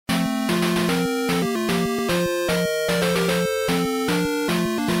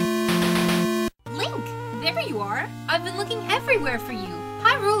everywhere for you.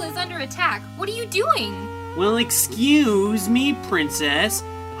 Hyrule is under attack. What are you doing? Well, excuse me, Princess.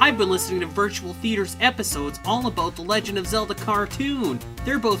 I've been listening to Virtual Theater's episodes all about the Legend of Zelda cartoon.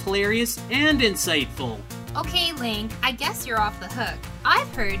 They're both hilarious and insightful. Okay, Link, I guess you're off the hook.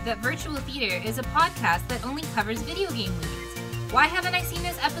 I've heard that Virtual Theater is a podcast that only covers video game movies. Why haven't I seen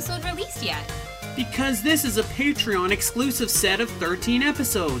this episode released yet? Because this is a Patreon exclusive set of 13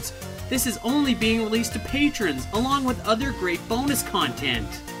 episodes. This is only being released to patrons, along with other great bonus content.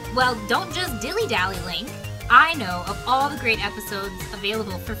 Well, don't just dilly-dally, Link. I know of all the great episodes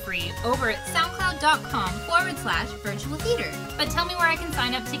available for free over at soundcloud.com/virtual theater. But tell me where I can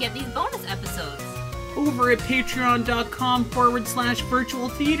sign up to get these bonus episodes. Over at patreon.com/virtual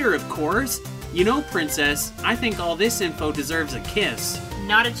theater, of course. You know, Princess, I think all this info deserves a kiss.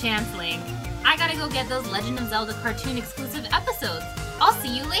 Not a chance, Link. I gotta go get those Legend of Zelda cartoon exclusive episodes. I'll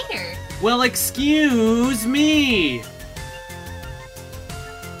see you later. Well, excuse me.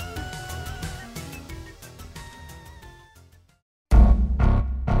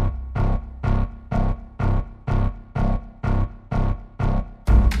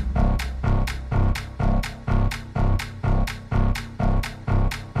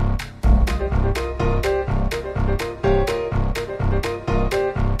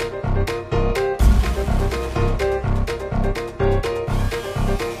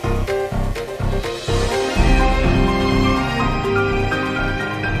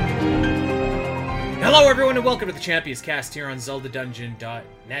 Hello everyone and welcome to the Champions Cast here on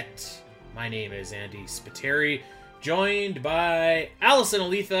ZeldaDungeon.net. My name is Andy Spiteri, joined by Allison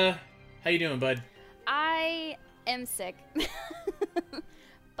Aletha. How you doing, bud? I am sick,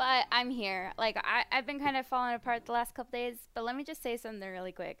 but I'm here. I've been kind of falling apart the last couple days, but let me just say something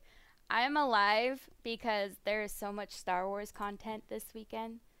really quick. I am alive because there is so much Star Wars content this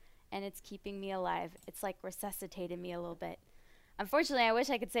weekend, and it's keeping me alive. It's like resuscitated me a little bit. Unfortunately, I wish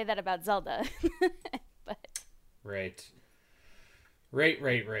I could say that about Zelda. But Right.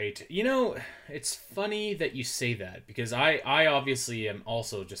 You know, it's funny that you say that, because I obviously am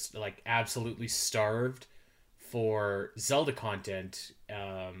also just, like, absolutely starved for Zelda content,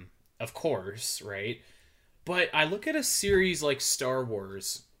 of course, right? But I look at a series like Star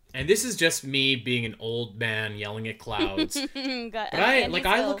Wars, and this is just me being an old man yelling at clouds. But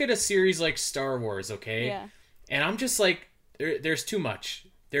I look at a series like Star Wars, okay? Yeah. And I'm just like, there's too much.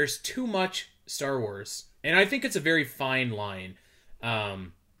 There's too much Star Wars. And I think it's a very fine line.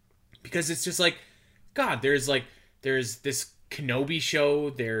 Because it's just like, God, there's this Kenobi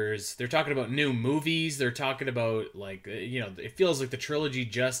show. They're talking about new movies. They're talking about, like, it feels like the trilogy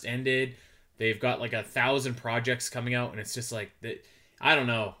just ended. They've got like 1,000 projects coming out, and it's just like, I don't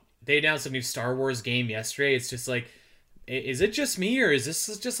know. They announced a new Star Wars game yesterday. It's just like, is it just me, or is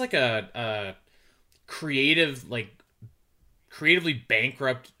this just like a creatively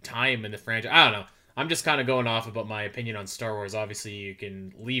bankrupt time in the franchise? I don't know. I'm just kind of going off about my opinion on Star Wars. Obviously, you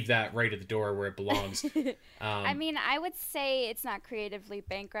can leave that right at the door where it belongs. I mean, I would say it's not creatively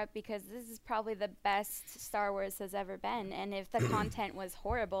bankrupt, because this is probably the best Star Wars has ever been. And if the content was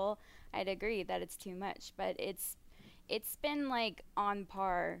horrible, I'd agree that it's too much. But it's been like on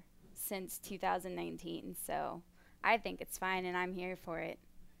par since 2019, so I think it's fine, and I'm here for it.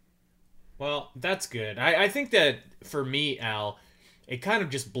 Well, that's good. I think that for me, Al, it kind of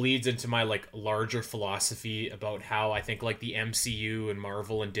just bleeds into my, like, larger philosophy about how I think, like, the MCU and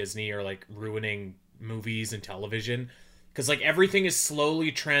Marvel and Disney are, like, ruining movies and television. Because, like, everything is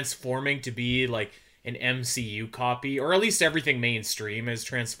slowly transforming to be, like, an MCU copy, or at least everything mainstream is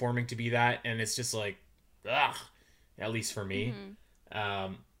transforming to be that, and it's just like, ugh, at least for me.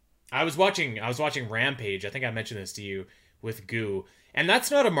 Mm-hmm. I was watching Rampage. I think I mentioned this to you, with Goo. And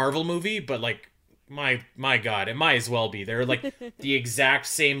that's not a Marvel movie, but, like, my God, it might as well be. They're, like, the exact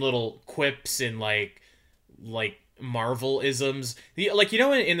same little quips and, like Marvel-isms.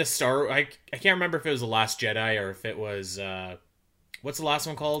 In the Star... I can't remember if it was The Last Jedi or if it was... what's the last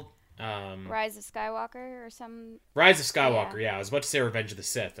one called? Rise of Skywalker or some... Rise of Skywalker, yeah. I was about to say Revenge of the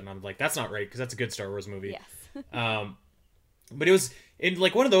Sith, and I'm like, that's not right, because that's a good Star Wars movie. Yes. But it was... In,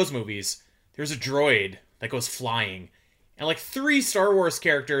 like, one of those movies, there's a droid that goes flying, and, like, 3 Star Wars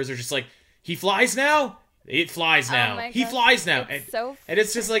characters are just like, he flies now? It flies now. Oh He flies now. And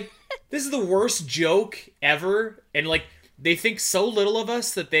it's just like, this is the worst joke ever. And, like, they think so little of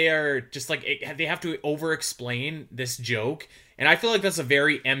us that they are just, like, they have to over-explain this joke. And I feel like that's a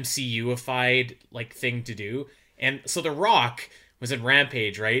very MCU-ified, like, thing to do. And so The Rock was in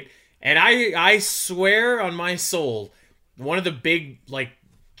Rampage, right? And I swear on my soul, one of the big, like,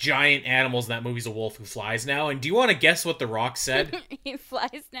 giant animals in that movie is a wolf who flies now. And do you want to guess what The Rock said? He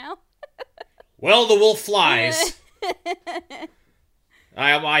flies now? Well, the wolf flies.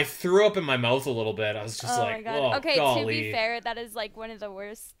 I threw up in my mouth a little bit. I was just my God. oh, okay, golly. to be fair, that is like one of the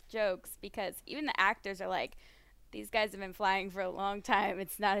worst jokes because even the actors are like, these guys have been flying for a long time.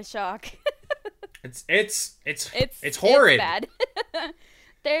 It's not a shock. It's horrid. It's bad.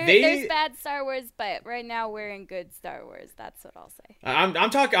 There's bad Star Wars, but right now we're in good Star Wars. That's what I'll say. I'm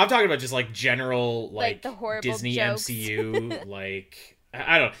talking about just like general like the horrible Disney jokes. MCU like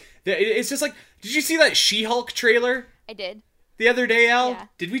I don't know. It's just like, did you see that She-Hulk trailer I did. the other day, Al? Yeah.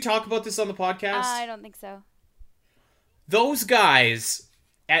 Did we talk about this on the podcast? I don't think so. Those guys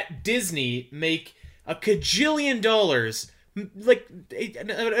at Disney make a cajillion dollars, like an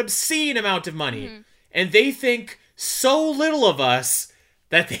obscene amount of money, and they think so little of us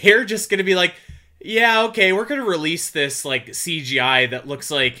that they're just going to be like, yeah, okay, we're going to release this like CGI that looks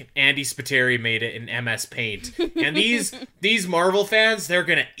like Andy Spiteri made it in MS Paint. And these Marvel fans, they're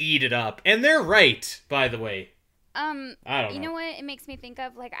going to eat it up. And they're right, by the way. I don't know. You know what it makes me think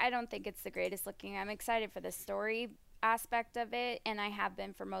of? Like, I don't think it's the greatest looking. I'm excited for the story aspect of it, and I have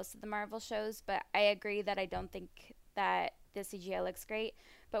been for most of the Marvel shows, but I agree that I don't think that the CGI looks great.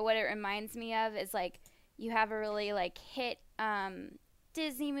 But what it reminds me of is like, you have a really like hit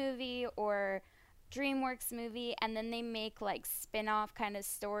Disney movie or DreamWorks movie, and then they make like spin-off kind of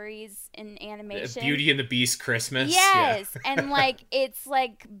stories in animation. Beauty and the Beast Christmas. Yes, Yeah. and like it's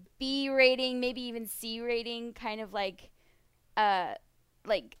like B rating, maybe even C rating, kind of like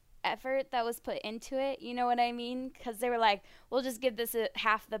effort that was put into it. You know what I mean? Because they were like, we'll just give this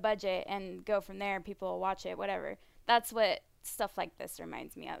half the budget and go from there, and people will watch it, whatever. That's what stuff like this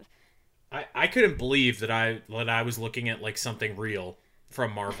reminds me of. I couldn't believe that I was looking at like something real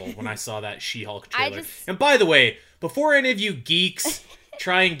from Marvel when I saw that She-Hulk trailer. And by the way, before any of you geeks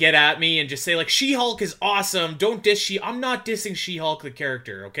try and get at me and just say like She-Hulk is awesome, don't diss I'm not dissing She-Hulk the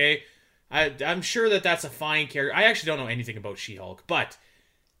character, okay? I'm sure that's a fine character. I actually don't know anything about She-Hulk, but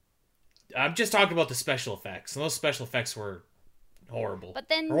I'm just talking about the special effects. And those special effects were horrible. But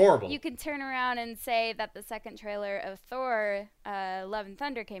then horrible. You can turn around and say that the second trailer of Thor, Love and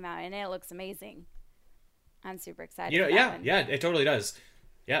Thunder came out, and it looks amazing. I'm super excited. You know, for that one. yeah, it totally does.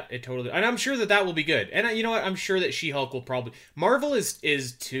 Yeah, it totally. And I'm sure that will be good. And you know what? I'm sure that She-Hulk will probably. Marvel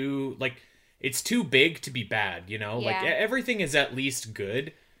is too like it's too big to be bad. You know, like everything is at least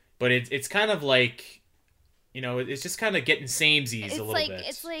good, but it's kind of like, you know, it's just kind of getting samesies a little bit.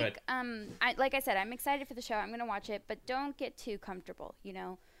 It's like like I said, I'm excited for the show. I'm gonna watch it, but don't get too comfortable. You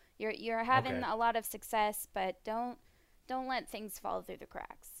know, you're having a lot of success, but don't let things fall through the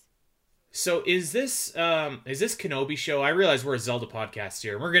cracks. So is this Kenobi show? I realize we're a Zelda podcast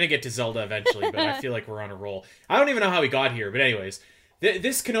here, and we're gonna get to Zelda eventually, but I feel like we're on a roll. I don't even know how we got here, but anyways,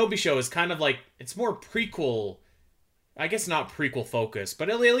 this Kenobi show is kind of like, it's more prequel. I guess not prequel focused, but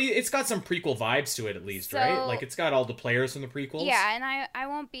it's got some prequel vibes to it at least, right? Like it's got all the players from the prequels. Yeah, and I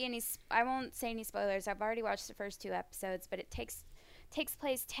won't say any spoilers. I've already watched the first 2 episodes, but it takes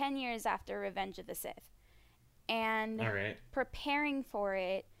place 10 years after Revenge of the Sith. And preparing for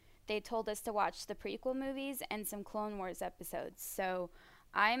it, they told us to watch the prequel movies and some Clone Wars episodes. So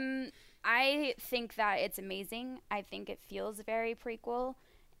I think that it's amazing. I think it feels very prequel,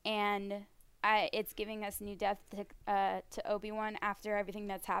 and it's giving us new depth to Obi-Wan after everything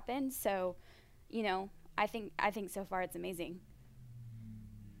that's happened. So, you know, I think so far it's amazing.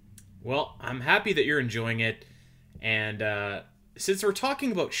 Well, I'm happy that you're enjoying it, and since we're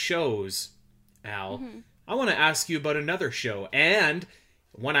talking about shows, Al, I want to ask you about another show. And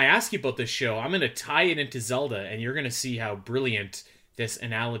when I ask you about this show, I'm going to tie it into Zelda, and you're going to see how brilliant this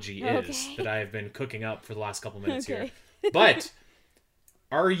analogy is that I have been cooking up for the last couple minutes here. But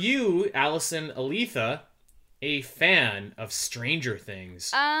are you, Allison Aletha, a fan of Stranger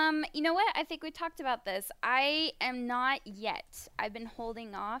Things? You know what? I think we talked about this. I am not yet. I've been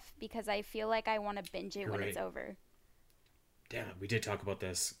holding off because I feel like I want to binge it when it's over. Damn it, we did talk about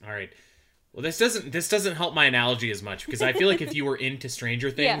this. All right. Well, this doesn't help my analogy as much, because I feel like if you were into Stranger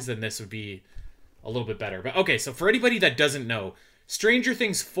Things, then this would be a little bit better. But okay, so for anybody that doesn't know, Stranger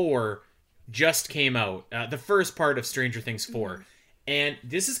Things 4 just came out. The first part of Stranger Things 4. And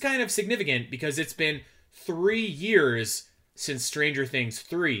this is kind of significant because it's been 3 years since Stranger Things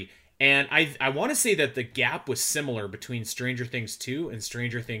 3. And I want to say that the gap was similar between Stranger Things 2 and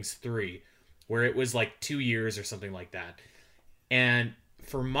Stranger Things 3, where it was like 2 years or something like that. And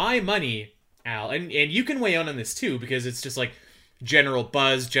for my money, Al, and you can weigh in on this too, because it's just like general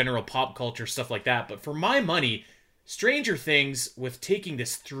buzz, general pop culture, stuff like that. But for my money, Stranger Things, with taking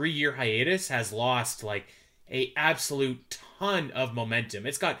this 3-year hiatus, has lost like a absolute ton of momentum.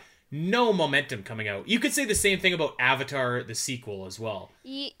 It's got no momentum coming out. You could say the same thing about Avatar, the sequel, as well.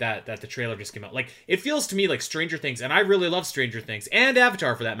 That the trailer just came out. Like, it feels to me like Stranger Things, and I really love Stranger Things, and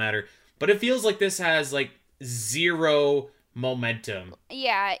Avatar for that matter, but it feels like this has, like, zero momentum.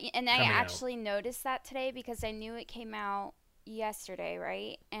 Yeah, and I actually noticed that today because I knew it came out yesterday,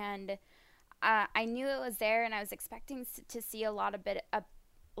 right? And I knew it was there, and I was expecting to see a lot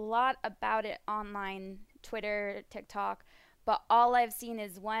about it online, Twitter, TikTok, but all I've seen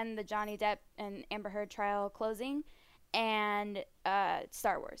is one, the Johnny Depp and Amber Heard trial closing, and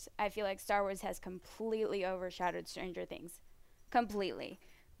Star Wars. I feel like Star Wars has completely overshadowed Stranger Things, completely,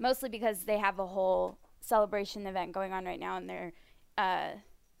 mostly because they have a whole celebration event going on right now, and they're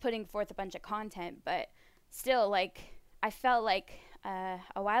putting forth a bunch of content. But still, like, I felt like a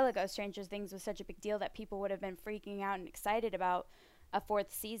while ago Stranger Things was such a big deal that people would have been freaking out and excited about a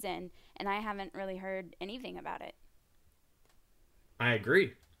fourth season, and I haven't really heard anything about it. I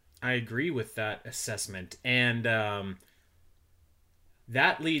agree with that assessment, and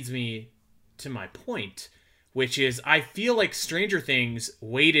that leads me to my point, which is I feel like Stranger Things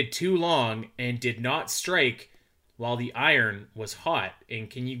waited too long and did not strike while the iron was hot.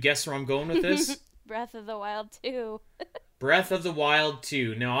 And can you guess where I'm going with this? Breath of the Wild 2. Breath of the Wild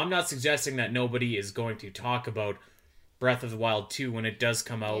 2. Now, I'm not suggesting that nobody is going to talk about Breath of the Wild 2 when it does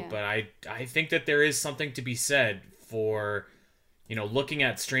come out, but I think that there is something to be said for, you know, looking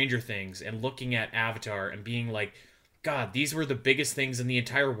at Stranger Things and looking at Avatar and being like, God, these were the biggest things in the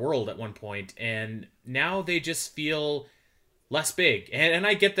entire world at one point, and now they just feel less big. And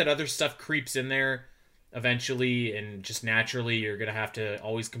I get that other stuff creeps in there eventually, and just naturally you're going to have to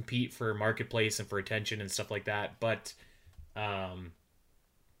always compete for marketplace and for attention and stuff like that. But I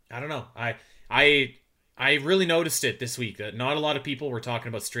don't know. I really noticed it this week that not a lot of people were talking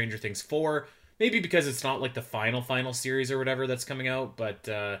about Stranger Things 4, maybe because it's not like the final series or whatever that's coming out, but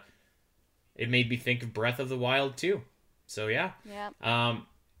it made me think of Breath of the Wild 2. So yeah.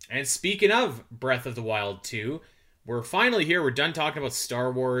 And speaking of Breath of the Wild 2, we're finally here. We're done talking about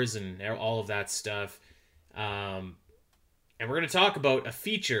Star Wars and all of that stuff. And we're going to talk about a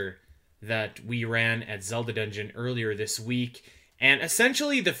feature that we ran at Zelda Dungeon earlier this week. And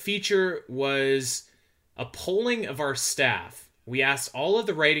essentially the feature was a polling of our staff. We asked all of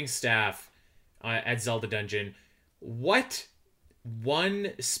the writing staff at Zelda Dungeon what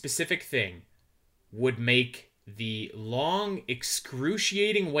one specific thing would make the long,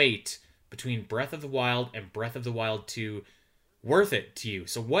 excruciating wait between Breath of the Wild and Breath of the Wild 2 worth it to you.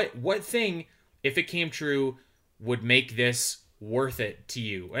 So what thing, if it came true, would make this worth it to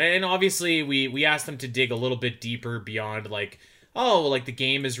you? And obviously we asked them to dig a little bit deeper beyond like, oh, like the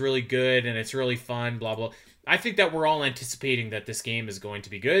game is really good and it's really fun, blah, blah. I think that we're all anticipating that this game is going to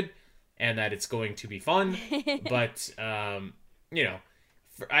be good and that it's going to be fun. But, you know,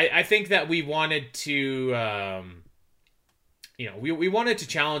 I think that we wanted to, you know, we wanted to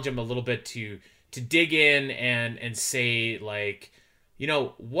challenge them a little bit to dig in and say, like, you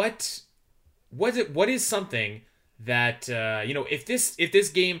know, what is something that, you know, if this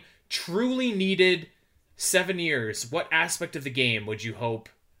game truly needed 7 years, what aspect of the game would you hope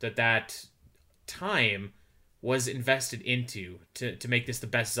that time was invested into to make this the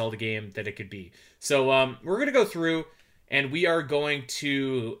best Zelda game that it could be? So we're going to go through and we are going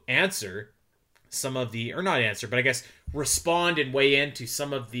to answer some of the, or not answer, but I guess respond and weigh into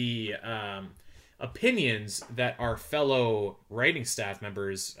some of the opinions that our fellow writing staff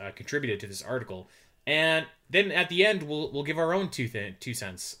members contributed to this article. And then at the end, we'll give our own 2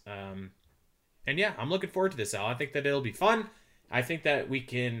 cents. And yeah, I'm looking forward to this, Al. I think that it'll be fun. I think that we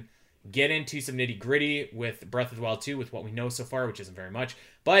can get into some nitty gritty with Breath of the Wild 2 with what we know so far, which isn't very much.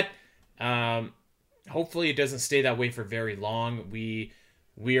 But hopefully it doesn't stay that way for very long.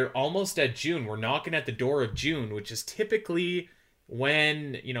 We're almost at June. We're knocking at the door of June, which is typically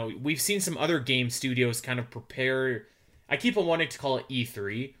when, you know, we've seen some other game studios kind of prepare. I keep on wanting to call it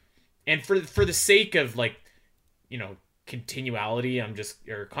E3. And for the sake of, like, you know, continuity, I'm just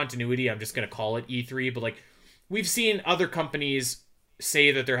going to call it E3. But, like, we've seen other companies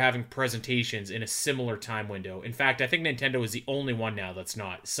say that they're having presentations in a similar time window. In fact, I think Nintendo is the only one now that's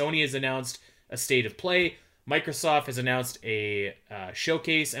not. Sony has announced a State of Play. Microsoft has announced a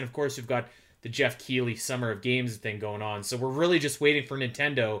showcase. And, of course, we've got the Jeff Keighley Summer of Games thing going on. So we're really just waiting for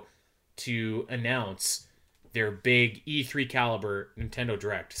Nintendo to announce their big E3 caliber Nintendo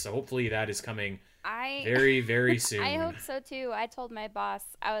Direct. So hopefully that is coming very, very soon. I hope so, too. I told my boss,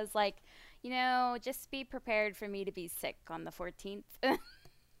 I was like, you know, just be prepared for me to be sick on the 14th.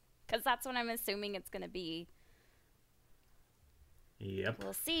 Because that's when I'm assuming it's going to be. Yep.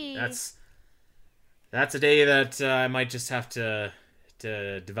 We'll see. That's a day that I might just have to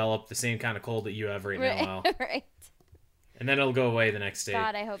to develop the same kind of cold that you have right now, Al. Right. And then it'll go away the next day.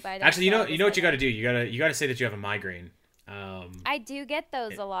 God, I hope I don't. Actually, you know what you got to do. You got to say that you have a migraine. I do get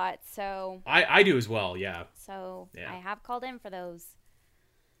those a lot, so. I do as well. Yeah. So yeah. I have called in for those.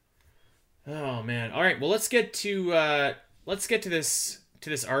 Oh man! All right. Well, let's get to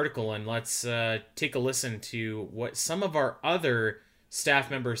this article, and let's take a listen to what some of our other staff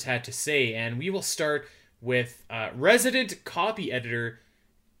members had to say. And we will start with resident copy editor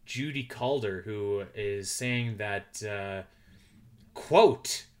Judy Calder, who is saying that,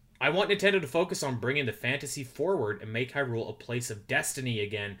 quote, "I want Nintendo to focus on bringing the fantasy forward and make Hyrule a place of destiny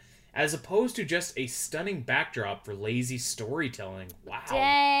again, as opposed to just a stunning backdrop for lazy storytelling." Wow.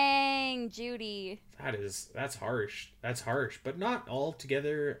 Dang, Judy. That's harsh. That's harsh, but not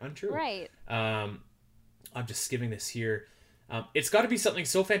altogether untrue. Right. I'm just skimming this here. It's got to be something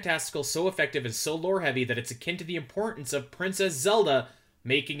so fantastical, so effective, and so lore-heavy that it's akin to the importance of Princess Zelda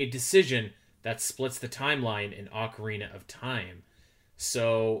making a decision that splits the timeline in Ocarina of Time.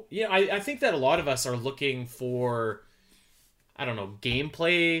 So, yeah, I think that a lot of us are looking for, I don't know,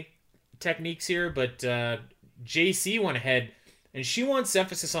 gameplay techniques here, but JC went ahead and she wants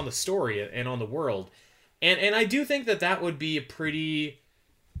emphasis on the story and on the world. And I do think that would be pretty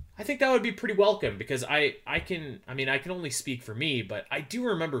welcome, because I can only speak for me, but I do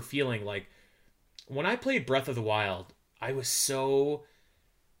remember feeling like when I played Breath of the Wild, I was so,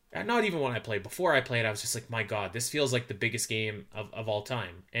 not even when I played, before I played, I was just like, my God, this feels like the biggest game of all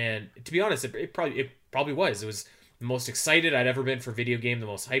time. And to be honest, it probably was. It was the most excited I'd ever been for video game, the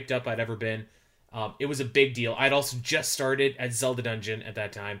most hyped up I'd ever been. It was a big deal. I'd also just started at Zelda Dungeon at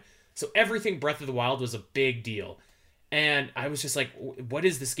that time, so everything Breath of the Wild was a big deal. And I was just like, what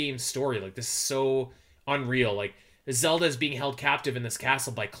is this game's story? Like, this is so unreal. Like, Zelda is being held captive in this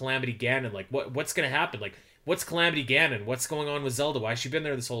castle by Calamity Ganon. Like, what's going to happen? Like, what's Calamity Ganon? What's going on with Zelda? Why has she been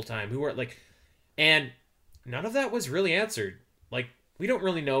there this whole time? Who are, like... And none of that was really answered. Like, we don't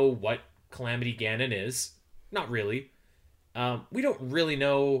really know what Calamity Ganon is. Not really. We don't really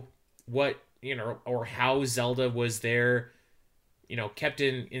know what, or how Zelda was there, kept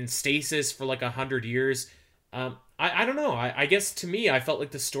in stasis for like 100 years. I don't know. I guess to me, I felt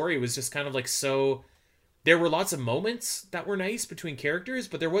like the story was just kind of like so... There were lots of moments that were nice between characters,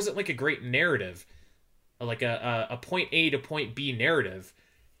 but there wasn't like a great narrative. Like a point A to point B narrative.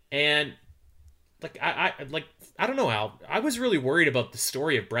 And like I don't know, Al. I was really worried about the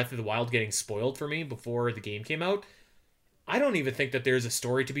story of Breath of the Wild getting spoiled for me before the game came out. I don't even think that there's a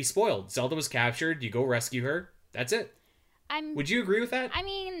story to be spoiled. Zelda was captured, you go rescue her. That's it. Would you agree with that? I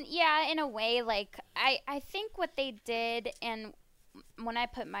mean, yeah, in a way. Like, I think what they did, and when I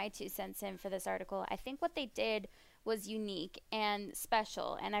put my 2 cents in for this article, I think what they did was unique and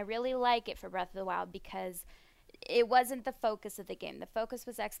special, and I really like it for Breath of the Wild because it wasn't the focus of the game. The focus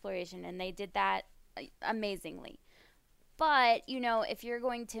was exploration, and they did that amazingly. But, if you're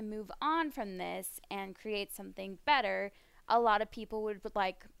going to move on from this and create something better, a lot of people would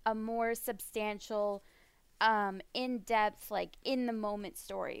like a more substantial, in-depth, like in-the-moment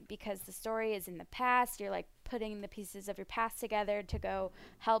story, because the story is in the past. You're like putting the pieces of your past together to go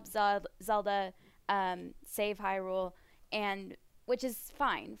help Zelda save Hyrule, and which is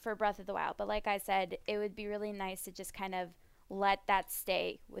fine for Breath of the Wild. But like I said, it would be really nice to just kind of let that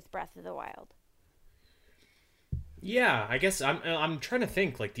stay with Breath of the Wild. Yeah, I guess I'm trying to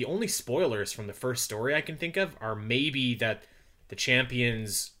think. Like, the only spoilers from the first story I can think of are maybe that the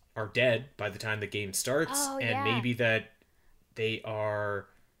champions are dead by the time the game starts, and maybe that they are...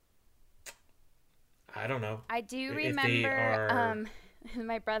 I don't know. I do remember,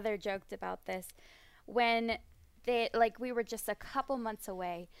 my brother joked about this when we were just a couple months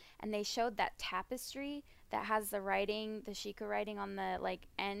away, and they showed that tapestry that has the writing, the Sheikah writing on the like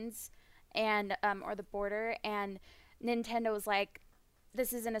ends, and or the border, and Nintendo was like,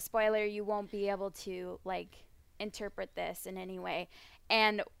 "This isn't a spoiler. You won't be able to like interpret this in any way."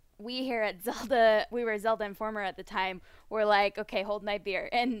 And we here at Zelda, we were Zelda Informer at the time, were like, okay, hold my beer.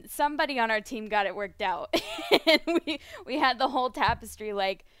 And somebody on our team got it worked out. And we had the whole tapestry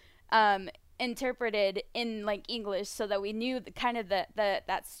like interpreted in like English, so that we knew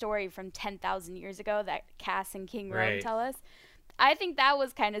that story from 10,000 years ago that Cass and King Rome tell us. I think that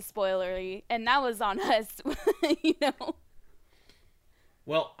was kind of spoilery, and that was on us,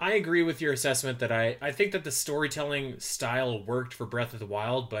 Well, I agree with your assessment that I think that the storytelling style worked for Breath of the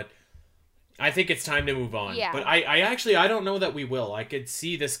Wild, but I think it's time to move on. Yeah. But I don't know that we will. I could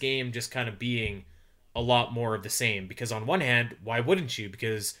see this game just kind of being a lot more of the same, because on one hand, why wouldn't you?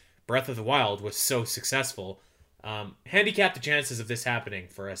 Because Breath of the Wild was so successful. Handicap the chances of this happening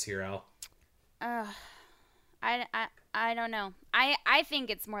for us here, Al. I don't know. I think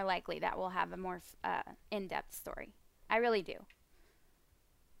it's more likely that we'll have a more in-depth story. I really do.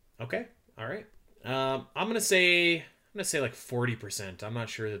 Okay. All right. I'm gonna say like 40%. I'm not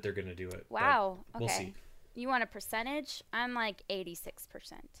sure that they're gonna do it. Wow. We'll Okay. see. You want a percentage? I'm like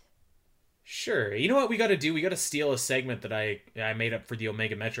 86%. Sure. You know what we got to do? We got to steal a segment that I made up for the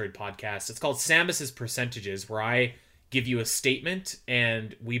Omega Metroid podcast. It's called Samus's Percentages, where I give you a statement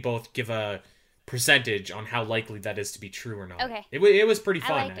and we both give a percentage on how likely that is to be true or not. Okay. It was pretty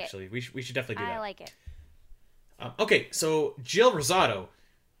fun, like actually. We should definitely do that. I like it. Okay, so Jill Rosado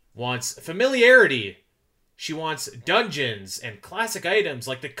wants familiarity. She wants dungeons and classic items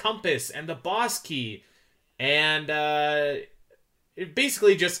like the compass and the boss key, and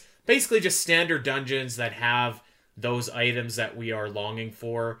basically just standard dungeons that have those items that we are longing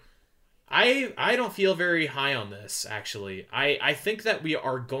for. I don't feel very high on this, actually. I think that we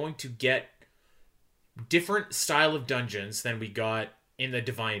are going to get different style of dungeons than we got in the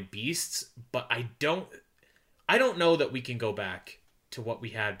Divine Beasts, but I don't know that we can go back to what we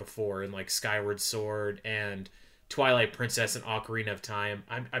had before in like Skyward Sword and Twilight Princess and Ocarina of Time.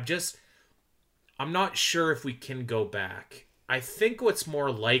 I'm not sure if we can go back. I think what's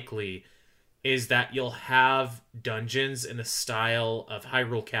more likely is that you'll have dungeons in the style of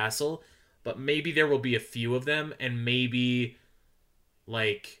Hyrule Castle, but maybe there will be a few of them, and maybe,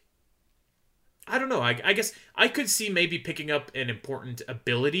 like, I don't know. I guess I could see maybe picking up an important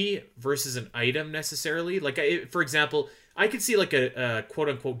ability versus an item necessarily. Like, for example, I could see like a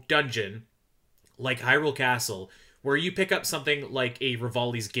quote-unquote dungeon, like Hyrule Castle, where you pick up something like a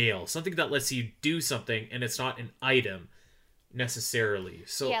Rivali's Gale, something that lets you do something, and it's not an item necessarily.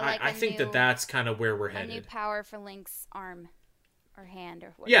 So Yeah, like I think that's kind of where we're A headed. new power for Link's arm or hand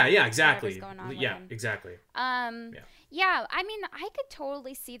or Yeah, whatever. exactly. Whatever's going on with Yeah, him. exactly. Yeah, I mean, I could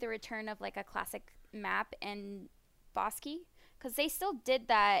totally see the return of like a classic map and boss key, because they still did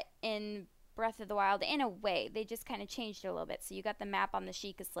that in Breath of the Wild in a way. They just kind of changed it a little bit. So you got the map on the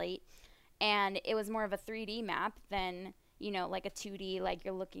Sheikah slate, and it was more of a 3D map than, you know, like a 2D, like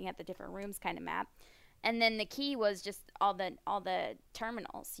you're looking at the different rooms kind of map. And then the key was just all the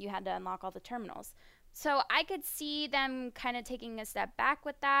terminals. You had to unlock all the terminals. So I could see them kind of taking a step back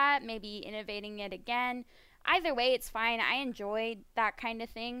with that, maybe innovating it again. Either way, it's fine. I enjoy that kind of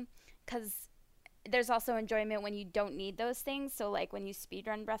thing, because there's also enjoyment when you don't need those things. So like when you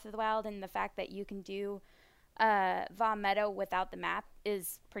speedrun Breath of the Wild, and the fact that you can do Va Meadow without the map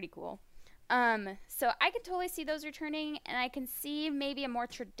is pretty cool. So I could totally see those returning, and I can see maybe a more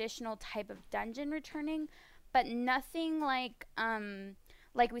traditional type of dungeon returning, but nothing like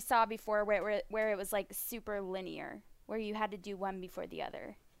we saw before, where it was like super linear, where you had to do one before the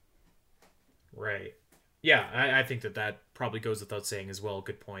other. Right. Yeah, I think that probably goes without saying as well.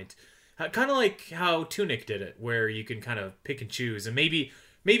 Good point. Kind of like how Tunic did it, where you can kind of pick and choose, and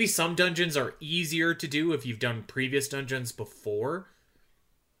maybe some dungeons are easier to do if you've done previous dungeons before,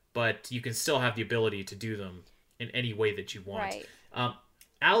 but you can still have the ability to do them in any way that you want. Right.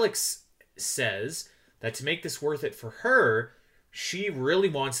 Alex says that to make this worth it for her, she really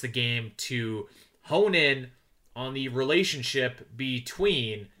wants the game to hone in on the relationship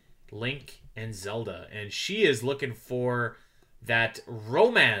between Link and Zelda, and she is looking for that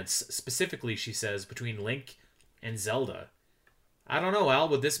romance, specifically, she says, between Link and Zelda. I don't know, Al,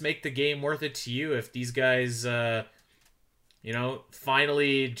 would this make the game worth it to you if these guys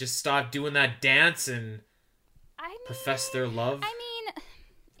finally just stop doing that dance and profess their love? I mean,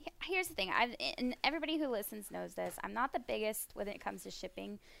 here's the thing. And everybody who listens knows this. I'm not the biggest when it comes to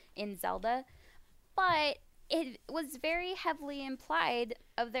shipping in Zelda, but it was very heavily implied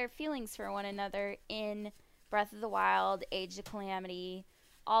of their feelings for one another in Breath of the Wild, Age of Calamity,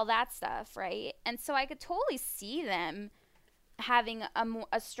 all that stuff, right? And so I could totally see them having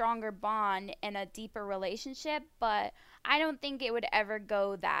a stronger bond and a deeper relationship, but I don't think it would ever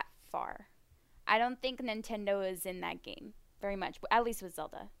go that far. I don't think Nintendo is in that game very much, at least with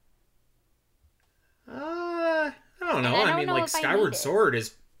Zelda. I don't know. I mean, like Skyward Sword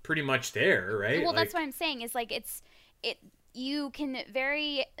is pretty much there, right? Well, that's what I'm saying. Is like you can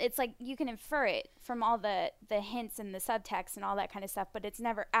infer it from all the hints and the subtext and all that kind of stuff, but it's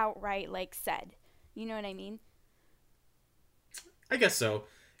never outright like said. You know what I mean? I guess so.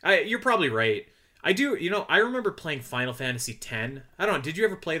 You're probably right. I do, I remember playing Final Fantasy X. I don't know, did you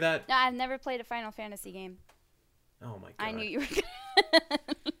ever play that? No, I've never played a Final Fantasy game. Oh my god. I knew you were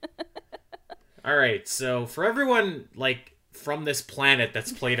Alright, so for everyone, like, from this planet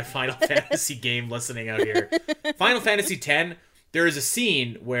that's played a Final Fantasy game listening out here, Final Fantasy X, there is a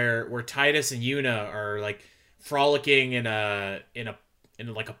scene where Tidus and Yuna are, like, frolicking in a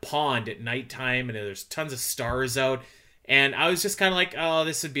in like a pond at nighttime, and there's tons of stars out. And I was just kind of like, oh,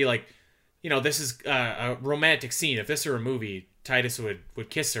 this would be like, this is a romantic scene. If this were a movie, Titus would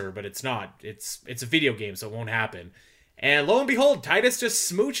kiss her, but it's not. It's a video game, so it won't happen. And lo and behold, Titus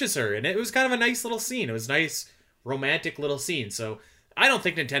just smooches her, and it was kind of a nice little scene. It was a nice, romantic little scene. So I don't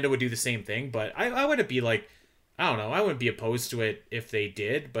think Nintendo would do the same thing, but I wouldn't be like, I don't know, I wouldn't be opposed to it if they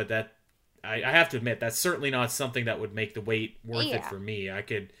did, but that, I have to admit, that's certainly not something that would make the wait worth it for me. I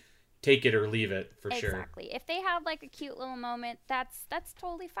could take it or leave it for sure. Exactly. If they had like a cute little moment, that's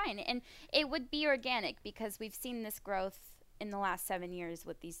totally fine. And it would be organic because we've seen this growth in the last 7 years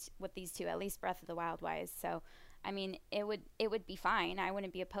with these two, at least Breath of the Wild wise. So I mean, it would be fine. I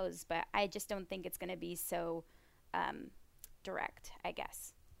wouldn't be opposed, but I just don't think it's going to be so direct, I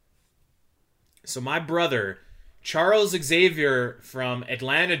guess. So my brother, Charles Xavier from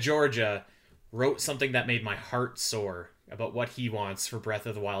Atlanta, Georgia, wrote something that made my heart soar about what he wants for Breath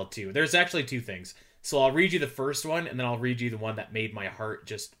of the Wild 2. There's actually two things. So I'll read you the first one, and then I'll read you the one that made my heart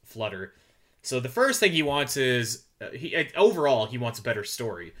just flutter. So the first thing he wants is, overall, he wants a better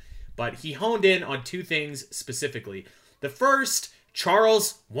story. But he honed in on two things specifically. The first,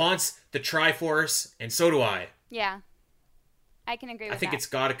 Charles wants the Triforce, and so do I. Yeah. I can agree with that. I think it's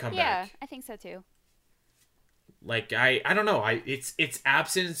got to come back. Yeah, I think so too. Like, I don't know. Its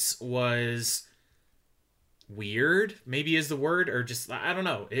absence was weird, maybe is the word, or just, I don't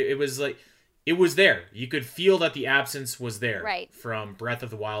know. It was like, it was there. You could feel that the absence was there from Breath of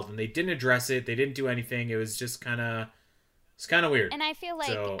the Wild, and they didn't address it. They didn't do anything. It was just kind of... It's kind of weird. And I feel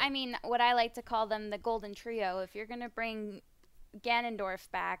like, what I like to call them the Golden Trio, if you're going to bring Ganondorf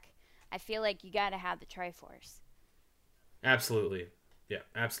back, I feel like you got to have the Triforce. Absolutely. Yeah,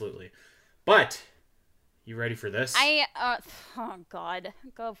 absolutely. But, you ready for this? Oh God,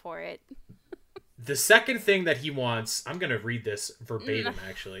 go for it. The second thing that he wants, I'm going to read this verbatim,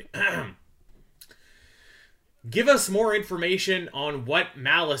 actually. Give us more information on what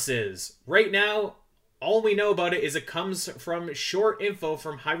Malice is. Right now, all we know about it is it comes from short info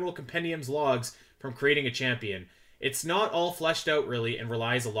from Hyrule Compendium's logs from creating a champion. It's not all fleshed out, really, and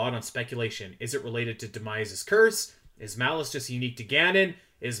relies a lot on speculation. Is it related to Demise's curse? Is Malice just unique to Ganon?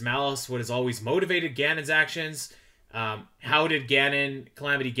 Is Malice what has always motivated Ganon's actions? How did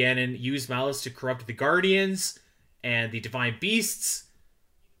Calamity Ganon, use Malice to corrupt the Guardians and the Divine Beasts?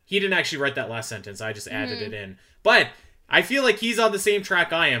 He didn't actually write that last sentence. I just added it in. But I feel like he's on the same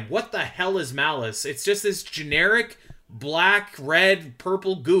track I am. What the hell is Malice? It's just this generic black, red,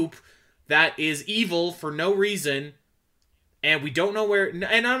 purple goop that is evil for no reason. And we don't know where...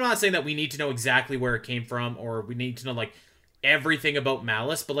 And I'm not saying that we need to know exactly where it came from or we need to know, like, everything about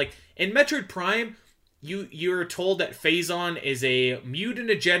Malice. But, like, in Metroid Prime, you're told that Phazon is a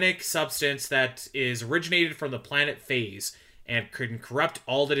mutagenic substance that is originated from the planet Phase and can corrupt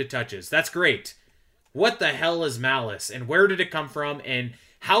all that it touches. That's great. What the hell is Malice, and where did it come from, and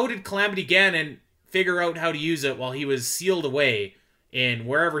how did Calamity Ganon figure out how to use it while he was sealed away in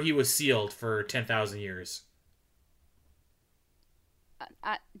wherever he was sealed for 10,000 years?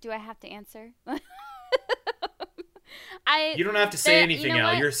 Do I have to answer? You don't have to say anything,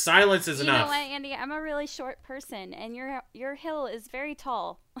 Al. Your silence is enough. You know what, Andy? I'm a really short person, and your hill is very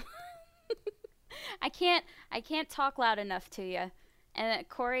tall. I can't talk loud enough to you. And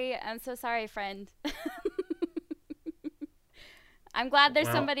Corey, I'm so sorry, friend. I'm glad there's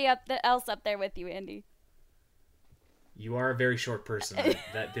somebody else up there with you, Andy. You are a very short person.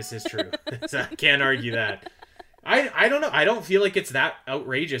 That this is true. So I can't argue that. I don't know. I don't feel like it's that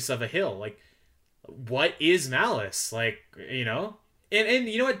outrageous of a hill. Like, what is Malice? Like, you know? And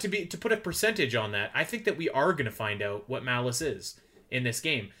you know what? To put a percentage on that, I think that we are going to find out what Malice is in this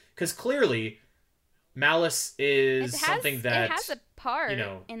game. Because clearly, Malice is something that... It has a part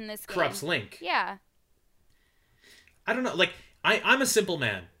in this game. Corrupts Link. Yeah. I don't know. Like, I'm a simple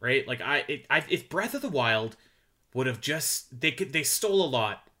man, right? Like, if Breath of the Wild would have just... They stole a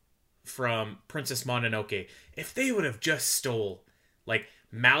lot from Princess Mononoke. If they would have just stole... Like,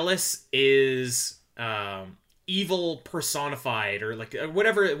 Malice is evil personified, or like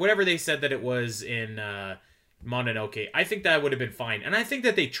whatever they said that it was in Mononoke. I think that would have been fine. And I think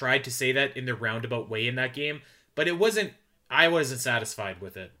that they tried to say that in the roundabout way in that game, but it wasn't... I wasn't satisfied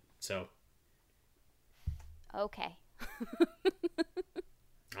with it, so... Okay.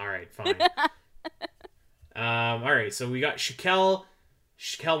 Alright, fine. Alright, so we got Shakel.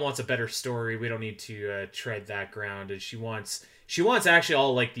 Shakel wants a better story. We don't need to tread that ground. And she wants actually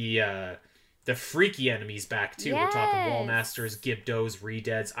all, like, the freaky enemies back, too. Yes. We're talking Wallmasters, Gibdos,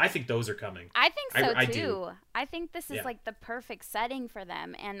 Redeads. I think those are coming. I think so, I too. do. I think this is, like, the perfect setting for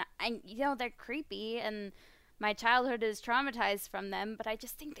them. And, they're creepy, and my childhood is traumatized from them, but I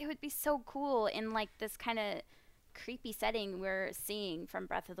just think they would be so cool in like this kind of creepy setting we're seeing from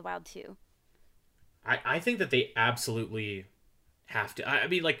Breath of the Wild 2. I think that they absolutely have to. I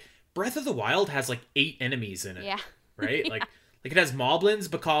mean, like, Breath of the Wild has like 8 enemies in it. Yeah. Right? Yeah. Like it has Moblins,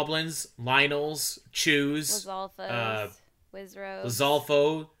 Bokoblins, Lynels, Chews, Wizrobes.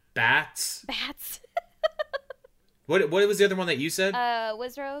 Lizalfo, Bats. Bats. What was the other one that you said?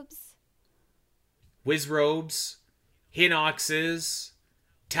 Wizrobes. Wizrobes, Hinoxes,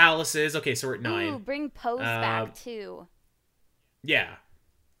 Taluses. Okay, so we're at 9. Ooh, bring Pose back too. Yeah.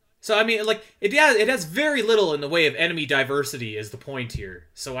 So I mean, like it has very little in the way of enemy diversity is the point here.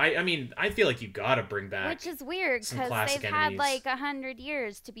 So I mean, I feel like you gotta bring back, which is weird because they've enemies. had like 100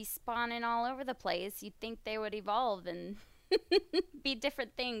 years to be spawning all over the place. You'd think they would evolve and be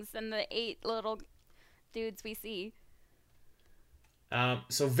different things than the 8 little dudes we see.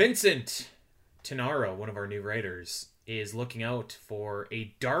 So Vincent Tenaro, one of our new writers, is looking out for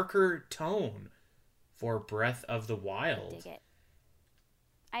a darker tone for Breath of the Wild. Dig it.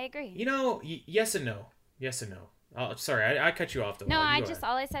 I agree. You know, yes and no. Yes and no. Oh, sorry, I cut you off though. No,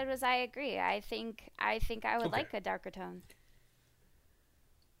 all I said was I agree. I think I would like a darker tone.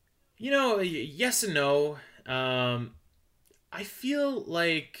 You know, yes and no. I feel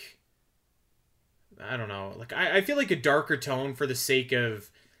like I don't know. Like I feel like a darker tone for the sake of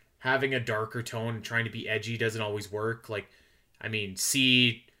having a darker tone and trying to be edgy doesn't always work. Like, I mean,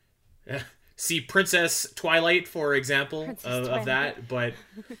 see Princess Twilight, for example, of that. But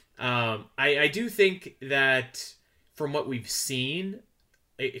I do think that from what we've seen,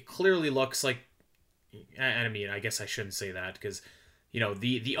 it clearly looks like. I mean, I guess I shouldn't say that because, you know,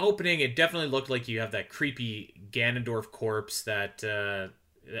 the opening, it definitely looked like you have that creepy Ganondorf corpse that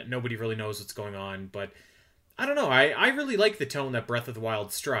nobody really knows what's going on. But I don't know. I really like the tone that Breath of the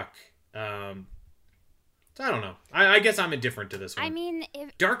Wild struck. So I don't know. I guess I'm indifferent to this one. I mean,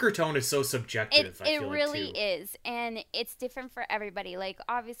 darker tone is so subjective. It really is, and it's different for everybody. Like,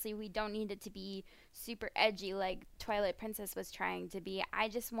 obviously, we don't need it to be super edgy like Twilight Princess was trying to be. I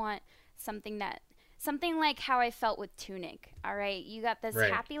just want something like how I felt with Tunic. All right, you got this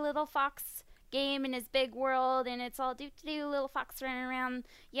happy little fox game in his big world, and it's all do little fox running around.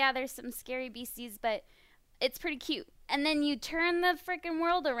 Yeah, there's some scary beasties, but it's pretty cute. And then you turn the freaking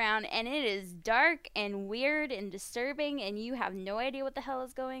world around, and it is dark and weird and disturbing, and you have no idea what the hell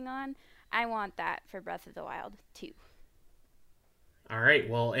is going on. I want that for Breath of the Wild, too. All right,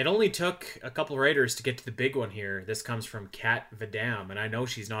 well, it only took a couple writers to get to the big one here. This comes from Kat Vidam, and I know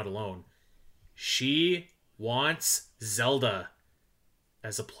she's not alone. She wants Zelda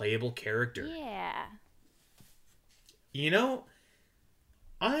as a playable character. Yeah. You know,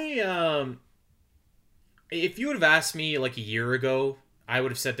 if you would have asked me like a year ago, I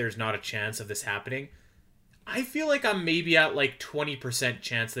would have said there's not a chance of this happening. I feel like I'm maybe at like 20%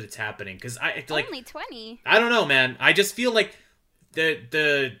 chance that it's happening because only 20. I don't know, man. I just feel like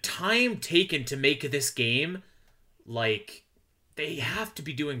the time taken to make this game, like they have to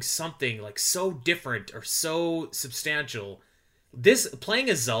be doing something like so different or so substantial. This playing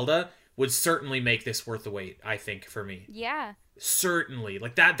as Zelda would certainly make this worth the wait, I think, for me. Yeah. Certainly.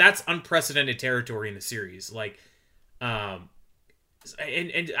 Like that's unprecedented territory in the series. Like and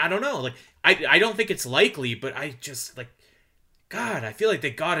I don't know, like I don't think it's likely, but I just like God, I feel like they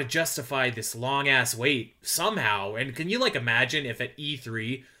gotta justify this long ass wait somehow. And can you like imagine if at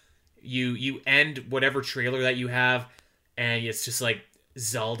E3 you end whatever trailer that you have and it's just like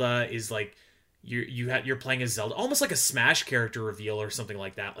Zelda is like you're playing as Zelda, almost like a Smash character reveal or something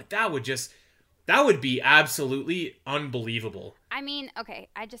like that. Like that would be absolutely unbelievable. I mean, okay,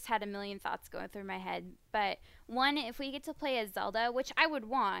 I just had a million thoughts going through my head. But one, if we get to play as Zelda, which I would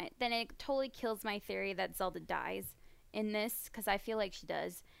want, then it totally kills my theory that Zelda dies in this, because I feel like she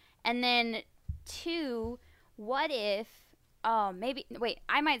does. And then 2, what if... Oh, maybe... Wait,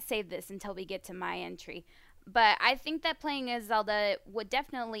 I might save this until we get to my entry. But I think that playing as Zelda would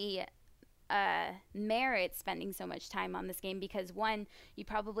definitely... merit spending so much time on this game, because 1, you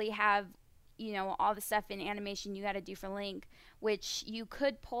probably have, you know, all the stuff in animation you got to do for Link, which you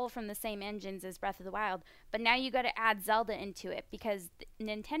could pull from the same engines as Breath of the Wild, but now you got to add Zelda into it, because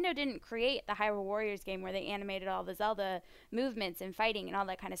Nintendo didn't create the Hyrule Warriors game where they animated all the Zelda movements and fighting and all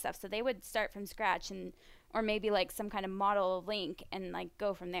that kind of stuff. So they would start from scratch, and or maybe like some kind of model of Link and like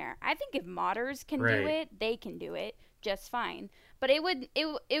go from there. I think if modders can do it, they can do it just fine. But it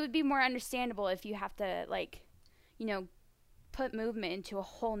would be more understandable if you have to, like, you know, put movement into a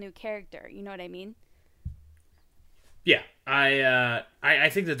whole new character. You know what I mean? Yeah, I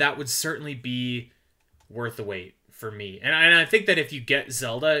think that would certainly be worth the wait for me. And I think that if you get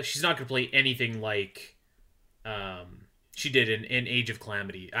Zelda, she's not going to play anything like she did in Age of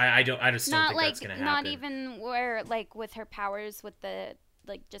Calamity. I just don't think that's gonna happen. Not even where like with her powers with the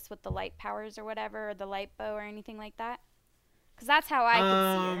like just with the light powers or whatever, or the light bow or anything like that. Because that's how I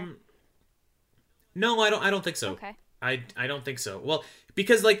could see her. No, I don't think so. Okay. I don't think so. Well,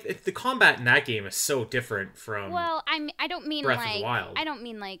 because like the combat in that game is so different from. Well, I don't mean Breath like of the Wild. I don't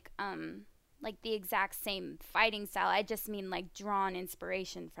mean like the exact same fighting style. I just mean like drawn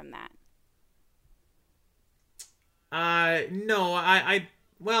inspiration from that. No,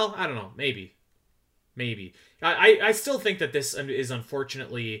 well, I don't know. Maybe. I still think that this is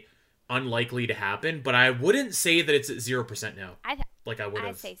unfortunately unlikely to happen, but I wouldn't say that it's at 0% now. Like I would have.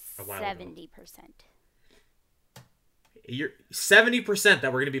 I'd say a while ago. 70%. You're 70%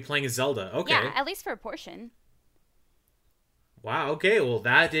 that we're going to be playing as Zelda. Okay. Yeah, at least for a portion. Wow. Okay. Well,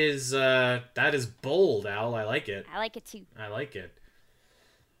 that is bold, Al. I like it. I like it too. I like it.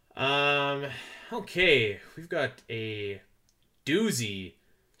 Okay. We've got a doozy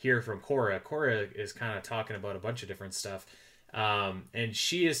here from Cora. Cora is kind of talking about a bunch of different stuff. And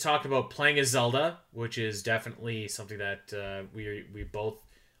she is talking about playing as Zelda, which is definitely something that we both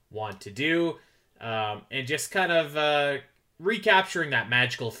want to do. And just kind of recapturing that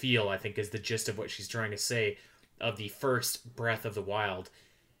magical feel, I think, is the gist of what she's trying to say of the first Breath of the Wild.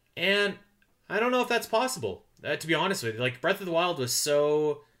 And I don't know if that's possible, to be honest with you. Like, Breath of the Wild was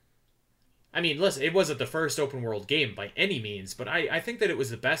so... I mean, listen, it wasn't the first open world game by any means, but I think that it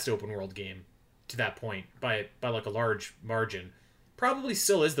was the best open world game to that point by like a large margin. Probably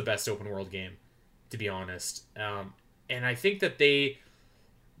still is the best open world game, to be honest. And I think that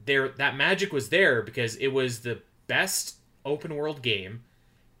that magic was there because it was the best open world game,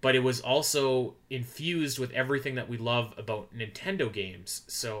 but it was also infused with everything that we love about Nintendo games.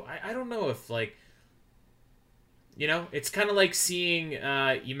 So I don't know if, like, you know, it's kind of like seeing,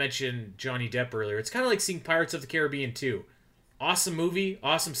 you mentioned Johnny Depp earlier, it's kind of like seeing Pirates of the Caribbean 2. Awesome movie,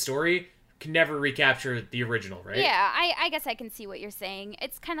 awesome story, can never recapture the original, right? Yeah, I guess I can see what you're saying.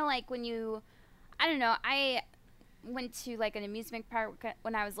 It's kind of like when you, I don't know, I went to like an amusement park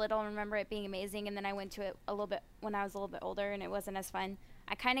when I was little and remember it being amazing, and then I went to it a little bit when I was a little bit older and it wasn't as fun.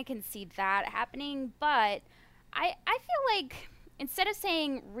 I kind of can see that happening, but I feel like instead of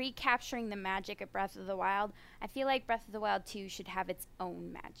saying recapturing the magic of Breath of the Wild, I feel like Breath of the Wild 2 should have its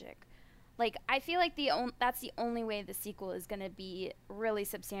own magic. Like, I feel like that's the only way the sequel is going to be really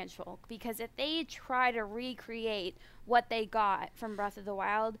substantial, because if they try to recreate what they got from Breath of the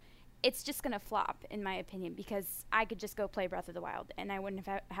Wild, it's just going to flop, in my opinion, because I could just go play Breath of the Wild, and I wouldn't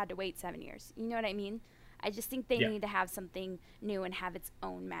have had to wait 7 years. You know what I mean? I just think they need to have something new and have its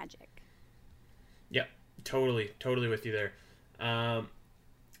own magic. Yeah, totally with you there.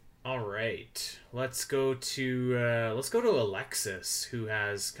 All right, let's go to Alexis, who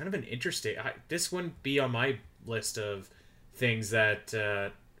has kind of an interesting. This wouldn't be on my list of things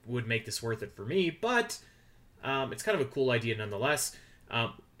that would make this worth it for me, but it's kind of a cool idea nonetheless.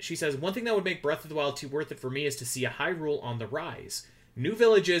 She says, one thing that would make Breath of the Wild 2 worth it for me is to see a Hyrule on the rise. New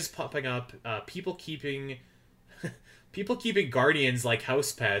villages popping up, people keeping guardians like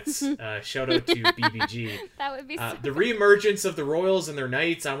house pets. Shout out to BBG. That would be so the reemergence of the royals and their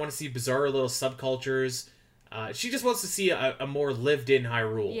knights. I want to see bizarre little subcultures. She just wants to see a more lived-in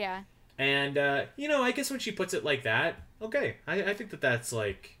Hyrule. Yeah. And, I guess when she puts it like that, okay. I think that's,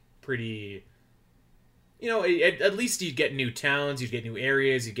 like, pretty... at least you'd get new towns, you'd get new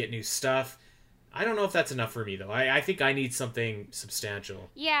areas, you'd get new stuff. I don't know if that's enough for me, though. I think I need something substantial.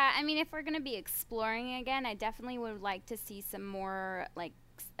 Yeah, I mean, if we're going to be exploring again, I definitely would like to see some more, like,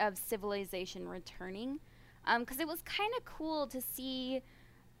 of civilization returning. Because it was kind of cool to see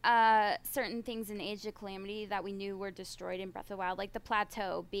certain things in Age of Calamity that we knew were destroyed in Breath of the Wild. Like the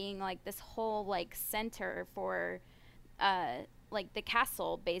plateau being, like, this whole, like, center for, like, the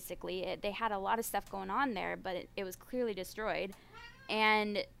castle, basically. They had a lot of stuff going on there, but it was clearly destroyed.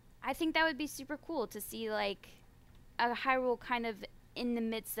 And I think that would be super cool to see, like, a Hyrule kind of in the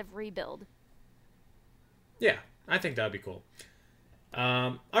midst of rebuild. Yeah, I think that would be cool.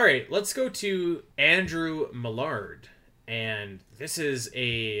 All right, let's go to Andrew Millard. And this is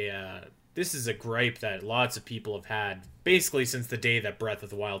a gripe that lots of people have had basically since the day that Breath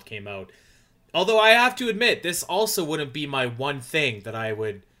of the Wild came out. Although I have to admit, this also wouldn't be my one thing that I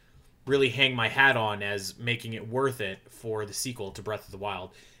would really hang my hat on as making it worth it for the sequel to Breath of the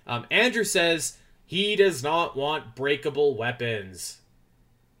Wild. Andrew says he does not want breakable weapons.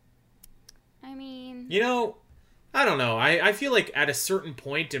 I mean... I don't know. I feel like at a certain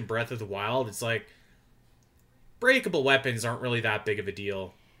point in Breath of the Wild, it's like, breakable weapons aren't really that big of a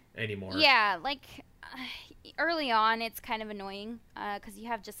deal anymore. Yeah, like, early on, it's kind of annoying, because you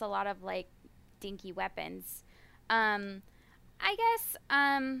have just a lot of, like, dinky weapons. I guess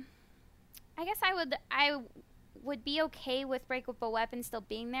I would be okay with breakable weapons still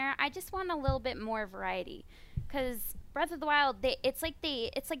being there. I just want a little bit more variety, because Breath of the Wild, it's like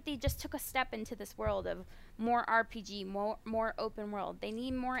they just took a step into this world of more RPG, more open world. They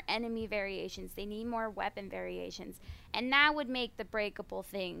need more enemy variations. They need more weapon variations, and that would make the breakable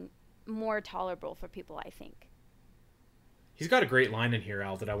thing more tolerable for people, I think. He's got a great line in here,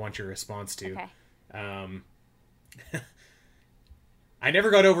 Al, that I want your response to. Okay. I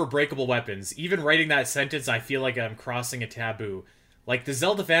never got over breakable weapons. Even writing that sentence, I feel like I'm crossing a taboo. Like, the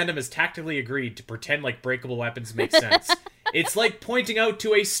Zelda fandom has tactically agreed to pretend like breakable weapons make sense. It's like pointing out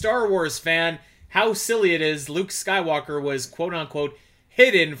to a Star Wars fan how silly it is Luke Skywalker was, quote-unquote,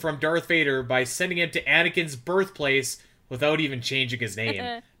 hidden from Darth Vader by sending him to Anakin's birthplace without even changing his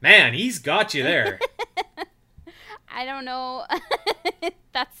name. Man, he's got you there. I don't know.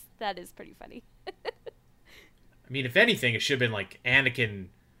 That is pretty funny. I mean, if anything, it should have been like Anakin,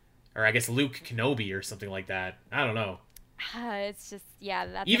 or I guess Luke Kenobi or something like that. I don't know. It's just, yeah.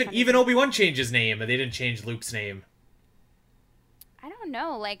 That's even Obi-Wan changed his name, but they didn't change Luke's name. I don't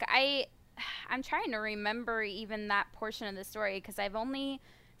know. Like, I'm trying to remember even that portion of the story, because I've only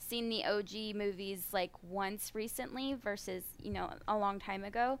seen the OG movies like once recently versus, a long time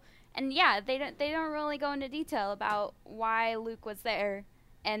ago. And yeah, they don't really go into detail about why Luke was there,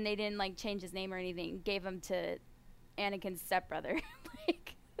 and they didn't like change his name or anything. Gave him to Anakin's stepbrother.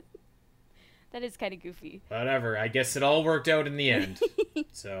 Like, that is kind of goofy. Whatever. I guess it all worked out in the end.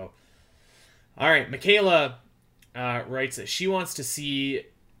 So, all right. Michaela writes that she wants to see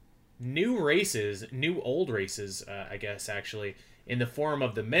new old races, I guess, actually, in the form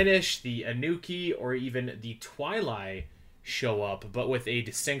of the Minish, the Anuki, or even the Twilight show up, but with a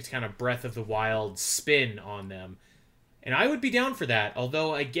distinct kind of Breath of the Wild spin on them. And I would be down for that.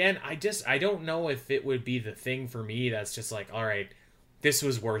 Although, again, I don't know if it would be the thing for me that's just like, all right, this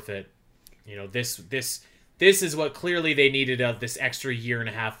was worth it. This is what clearly they needed of this extra year and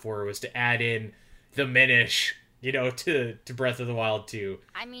a half for, was to add in the Minish, to Breath of the Wild 2.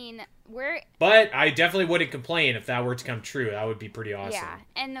 I mean, But I definitely wouldn't complain if that were to come true. That would be pretty awesome. Yeah,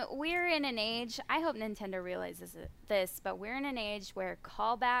 and we're in an age, I hope Nintendo realizes this, but we're in an age where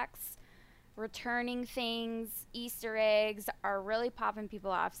callbacks, returning things, Easter eggs are really popping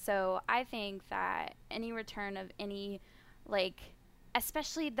people off. So I think that any return of any, like,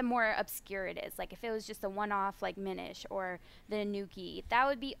 especially the more obscure it is, like if it was just a one-off like Minish or the Anuki, that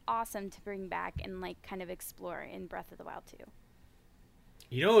would be awesome to bring back and like kind of explore in Breath of the Wild 2.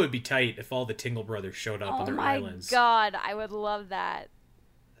 It would be tight if all the Tingle Brothers showed up on their islands. Oh my god, I would love that.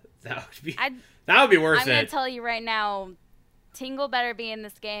 That would be worth it. I'm going to tell you right now, Tingle better be in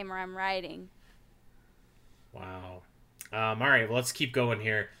this game or I'm riding. Wow. All right, well, let's keep going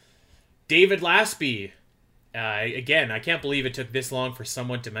here. David Lasby. Again, I can't believe it took this long for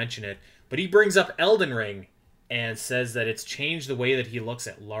someone to mention it, but he brings up Elden Ring and says that it's changed the way that he looks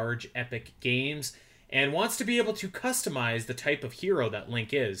at large, epic games and wants to be able to customize the type of hero that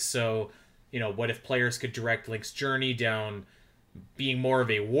Link is. So, what if players could direct Link's journey down being more of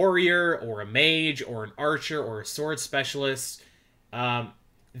a warrior or a mage or an archer or a sword specialist?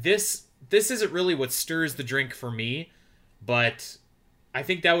 This isn't really what stirs the drink for me, but I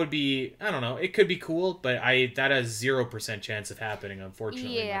think that would be, I don't know, it could be cool, but that has 0% chance of happening,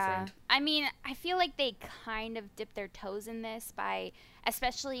 unfortunately, my friend. I mean, I feel like they kind of dip their toes in this by,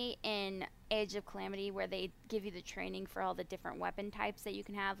 especially in Age of Calamity, where they give you the training for all the different weapon types that you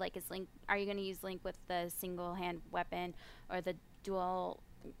can have. Like, are you going to use Link with the single hand weapon or the double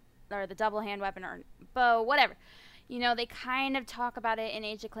hand weapon or bow, whatever. They kind of talk about it in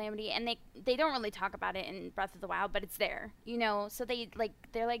Age of Calamity, and they don't really talk about it in Breath of the Wild, but it's there, so they're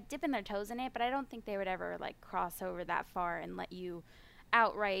like dipping their toes in it, but I don't think they would ever like cross over that far and let you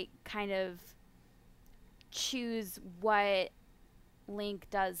outright kind of choose what Link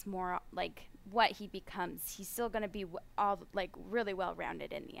does more, like what he becomes. He's still going to be all like really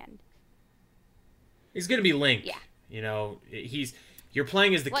well-rounded in the end. He's going to be Link. Yeah. You're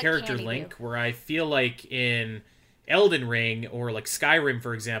playing as the character Link, where I feel like in Elden Ring or like Skyrim,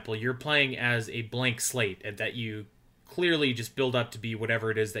 for example, you're playing as a blank slate and that you clearly just build up to be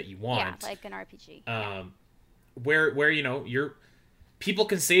whatever it is that you want. Yeah, like an RPG. Where people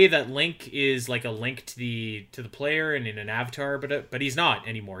can say that Link is like a link to the player and in an avatar, but he's not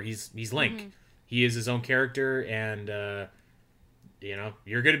anymore. He's Link. Mm-hmm. He is his own character, and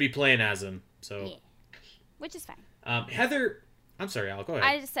you're going to be playing as him. So, yeah. Which is fine. Heather, I'm sorry, Al, go ahead.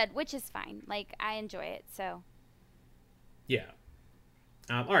 I just said which is fine. Like, I enjoy it, so. Yeah.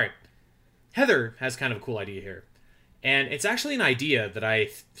 All right. Heather has kind of a cool idea here. And it's actually an idea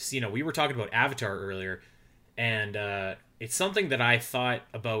that we were talking about Avatar earlier, and it's something that I thought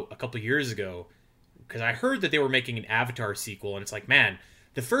about a couple years ago because I heard that they were making an Avatar sequel, and it's like, man,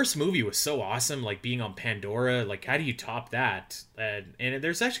 the first movie was so awesome, like being on Pandora. Like, how do you top that? And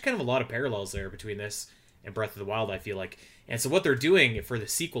there's actually kind of a lot of parallels there between this and Breath of the Wild, I feel like. And so what they're doing for the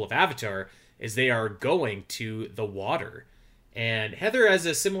sequel of Avatar is they are going to the water. And Heather has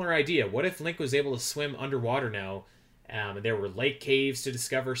a similar idea. What if Link was able to swim underwater now? And there were lake caves to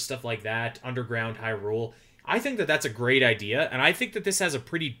discover, stuff like that, underground Hyrule. I think that that's a great idea, and I think that this has a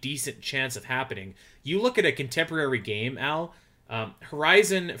pretty decent chance of happening. You look at a contemporary game, Al,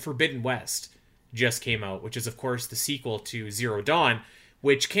 Horizon Forbidden West just came out, which is, of course, the sequel to Zero Dawn,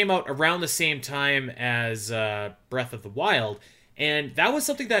 which came out around the same time as Breath of the Wild. And that was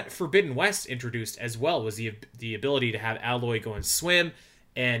something that Forbidden West introduced as well, was the ability to have Aloy go and swim,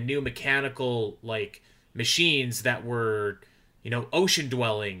 and new mechanical, like, machines that were, ocean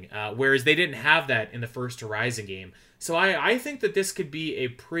dwelling, whereas they didn't have that in the first Horizon game. So I think that this could be a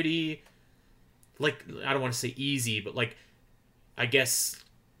pretty, like, I don't want to say easy, but, like, I guess,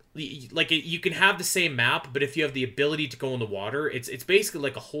 like, you can have the same map, but if you have the ability to go in the water, it's basically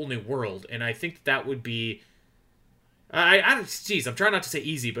like a whole new world, and I think that would be, I'm trying not to say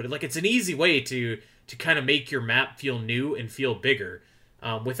easy, but, like, it's an easy way to kind of make your map feel new and feel bigger,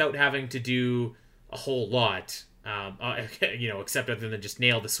 without having to do a whole lot, except other than just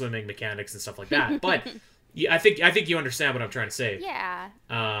nail the swimming mechanics and stuff like that. But I think you understand what I'm trying to say. Yeah.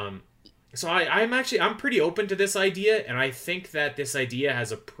 So I'm pretty open to this idea, and I think that this idea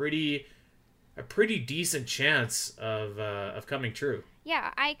has a pretty decent chance of coming true.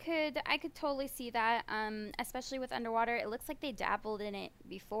 Yeah, I could totally see that. Especially with underwater, it looks like they dabbled in it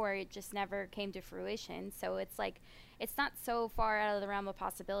before. It just never came to fruition. So it's like, it's not so far out of the realm of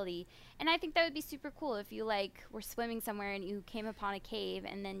possibility. And I think that would be super cool if you, like, were swimming somewhere and you came upon a cave,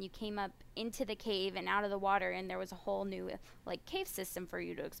 and then you came up into the cave and out of the water, and there was a whole new, like, cave system for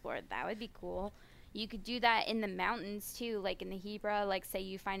you to explore. That would be cool. You could do that in the mountains too, like in the Hebra. Like, say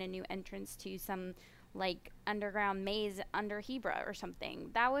you find a new entrance to some, like, underground maze under Hebra or something.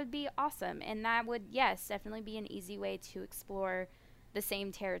 That would be awesome, and that would, yes, definitely be an easy way to explore the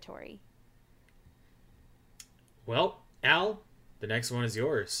same territory. Well, Al, the next one is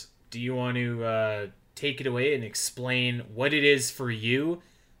yours. Do you want to take it away and explain what it is for you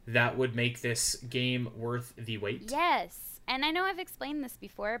that would make this game worth the wait? Yes, and I know I've explained this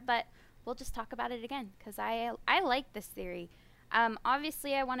before, but we'll just talk about it again, because I like this theory.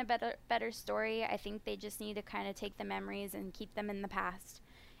 Obviously, I want a better story. I think they just need to kind of take the memories and keep them in the past.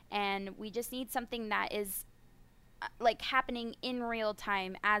 And we just need something that is, like, happening in real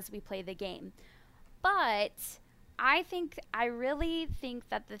time as we play the game. But I really think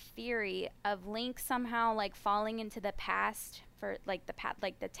that the theory of Link somehow, like, falling into the past for, like, the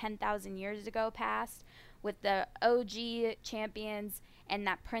 10,000 years ago past with the OG champions and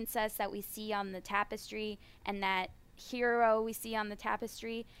that princess that we see on the tapestry and that hero we see on the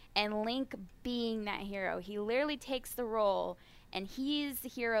tapestry, and Link being that hero. He literally takes the role, and he's the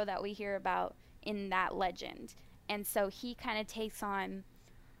hero that we hear about in that legend. And so he kind of takes on,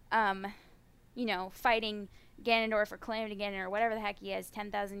 fighting Ganondorf or Calamity Ganon or whatever the heck he is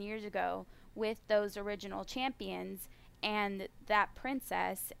 10,000 years ago with those original champions and that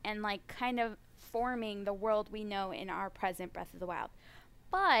princess, and, like, kind of forming the world we know in our present Breath of the Wild.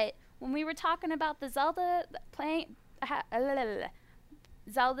 But when we were talking about the Zelda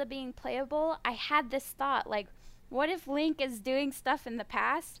being playable, I had this thought, like, what if Link is doing stuff in the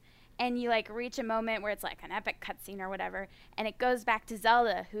past and you, like, reach a moment where it's like an epic cutscene or whatever, and it goes back to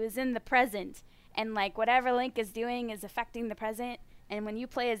Zelda, who is in the present, and, like, whatever Link is doing is affecting the present, and when you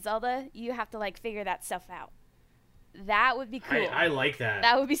play as Zelda, you have to, like, figure that stuff out. That would be cool. I like that.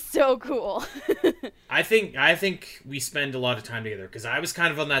 That would be so cool. I think we spend a lot of time together, because I was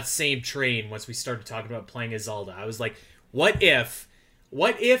kind of on that same train once we started talking about playing as Zelda. I was like, what if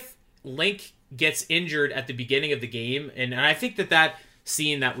Link gets injured at the beginning of the game? And I think that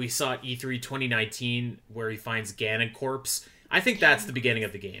scene that we saw at E3 2019 where he finds Ganon corpse, I think that's the beginning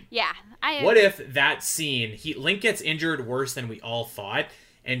of the game. Yeah. What if that scene, Link gets injured worse than we all thought,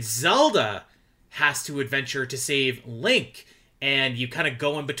 and Zelda has to adventure to save Link, and you kind of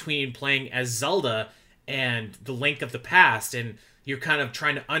go in between playing as Zelda and the Link of the past, and you're kind of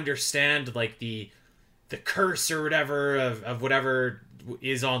trying to understand, like, the curse or whatever of whatever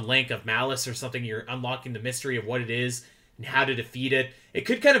is on Link, of malice or something. You're unlocking the mystery of what it is and how to defeat it. It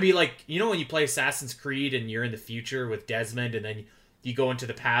could kind of be like, when you play Assassin's Creed and you're in the future with Desmond, and then you go into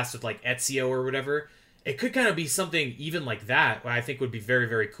the past with, like, Ezio or whatever. It could kind of be something even like that, what I think would be very,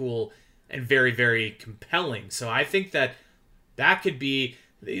 very cool and very, very compelling. So I think that could be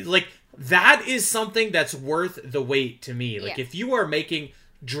Like, that is something that's worth the wait to me. Like, if you are making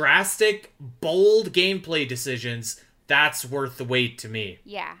drastic, bold gameplay decisions, that's worth the wait to me.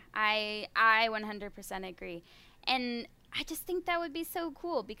 Yeah, I 100% agree. And I just think that would be so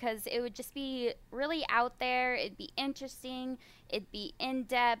cool because it would just be really out there. It'd be interesting. It'd be in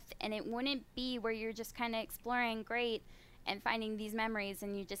depth. And it wouldn't be where you're just kind of exploring great and finding these memories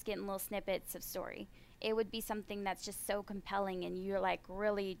and you're just getting little snippets of story. It would be something that's just so compelling and you're like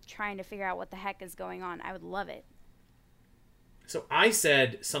really trying to figure out what the heck is going on. I would love it. So I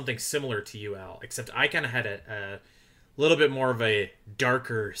said something similar to you, Al, except I kind of had a little bit more of a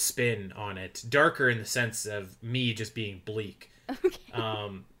darker spin on it. Darker in the sense of me just being bleak. Okay.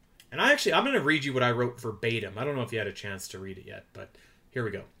 And I'm going to read you what I wrote verbatim. I don't know if you had a chance to read it yet, but here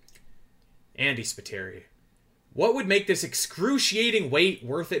we go. Andy Spiteri. What would make this excruciating wait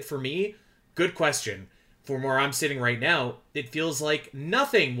worth it for me? Good question. From where I'm sitting right now, it feels like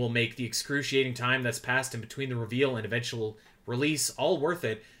nothing will make the excruciating time that's passed in between the reveal and eventual release all worth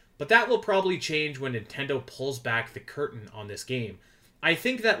it, but that will probably change when Nintendo pulls back the curtain on this game. I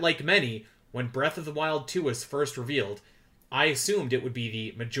think that, like many, when Breath of the Wild 2 was first revealed, I assumed it would be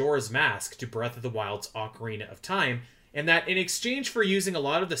the Majora's Mask to Breath of the Wild's Ocarina of Time, and that in exchange for using a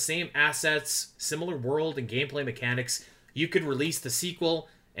lot of the same assets, similar world and gameplay mechanics, you could release the sequel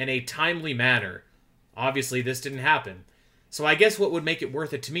in a timely manner. Obviously, this didn't happen. So I guess what would make it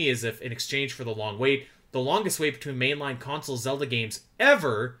worth it to me is if, in exchange for the long wait, the longest wait between mainline console Zelda games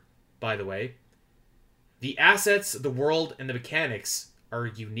ever, by the way, the assets, the world, and the mechanics are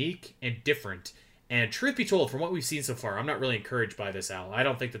unique and different. And truth be told, from what we've seen so far, I'm not really encouraged by this, Al. I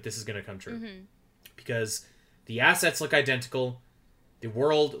don't think that this is going to come true. Mm-hmm. Because the assets look identical. The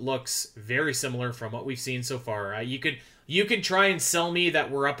world looks very similar from what we've seen so far. You could try and sell me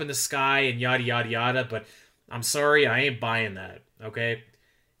that we're up in the sky and yada yada yada, but I'm sorry, I ain't buying that. Okay,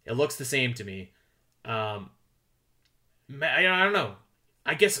 it looks the same to me. I don't know.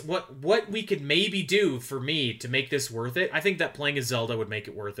 I guess what we could maybe do for me to make this worth it. I think that playing as Zelda would make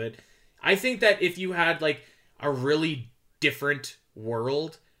it worth it. I think that if you had like a really different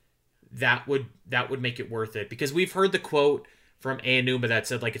world, that would make it worth it, because we've heard the quote from Aonuma that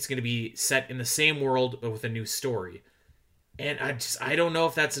said like it's going to be set in the same world but with a new story. And I don't know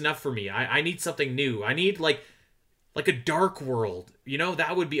if that's enough for me. I need something new. I need like a dark world. You know,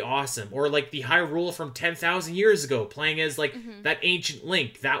 that would be awesome. Or like the Hyrule from 10,000 years ago, playing as like that ancient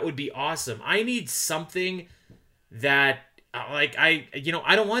Link. That would be awesome. I need something that I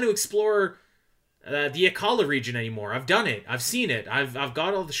don't want to explore the Akala region anymore. I've done it. I've seen it. I've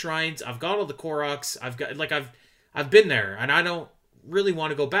got all the shrines. I've got all the Koroks. I've been there, and I don't really want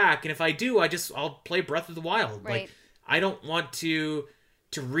to go back. And if I do, I'll play Breath of the Wild. Right. Like, I don't want to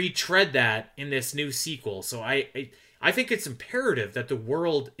retread that in this new sequel. So I think it's imperative that the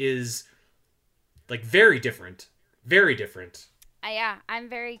world is like very different. Very different. Yeah, I'm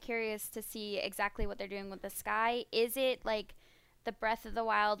very curious to see exactly what they're doing with the sky. Is it like the Breath of the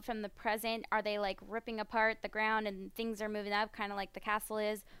Wild from the present? Are they like ripping apart the ground and things are moving up, kind of like the castle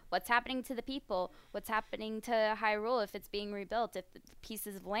is? What's happening to the people? What's happening to Hyrule if it's being rebuilt? If the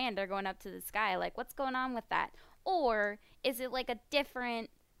pieces of land are going up to the sky? Like, what's going on with that? Or is it like a different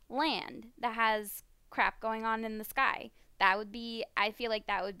land that has crap going on in the sky? I feel like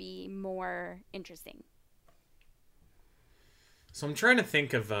that would be more interesting. So I'm trying to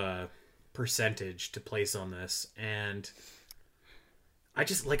think of a percentage to place on this, and I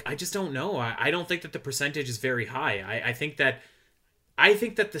just don't know. I don't think that the percentage is very high. I think that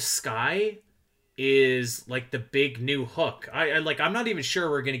the sky is like the big new hook. I'm not even sure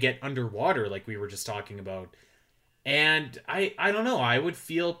we're gonna get underwater like we were just talking about. And I don't know. I would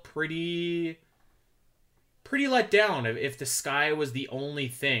feel pretty let down if the sky was the only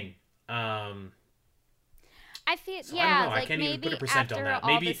thing. I feel so I don't know. like I can't maybe even put a percent on that.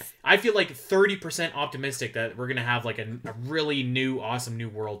 Maybe this... I feel like 30% optimistic that we're gonna have like a really new, awesome new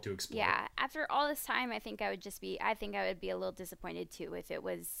world to explore. Yeah, after all this time, I think I would be a little disappointed too if it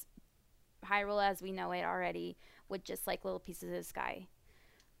was Hyrule as we know it already with just like little pieces of the sky.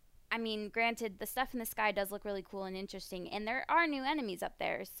 I mean, granted, the stuff in the sky does look really cool and interesting, and there are new enemies up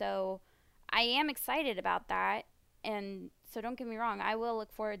there, so I am excited about that. And so don't get me wrong, I will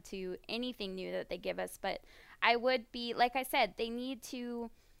look forward to anything new that they give us, but I would be, like I said, they need to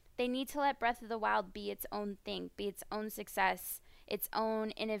let Breath of the Wild be its own thing, be its own success, its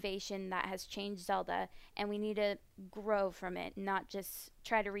own innovation that has changed Zelda, and we need to grow from it, not just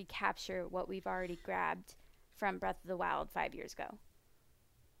try to recapture what we've already grabbed from Breath of the Wild 5 years ago.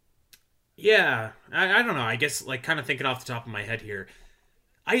 Yeah, I don't know. I guess, like, kind of thinking off the top of my head here,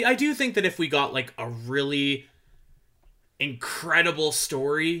 I do think that if we got, like, a really incredible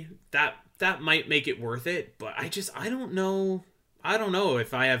story, that might make it worth it. But I don't know. I don't know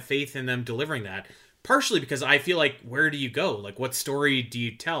if I have faith in them delivering that. Partially because I feel like, where do you go? Like, what story do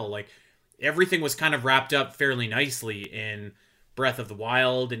you tell? Like, everything was kind of wrapped up fairly nicely in Breath of the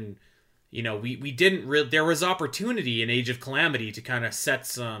Wild, and we didn't really. There was opportunity in Age of Calamity to kind of set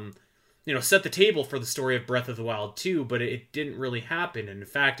the table for the story of Breath of the Wild 2, but it didn't really happen. And in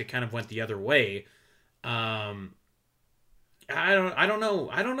fact, it kind of went the other way. I don't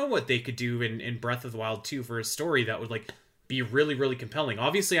know what they could do in Breath of the Wild 2 for a story that would like be really, really compelling.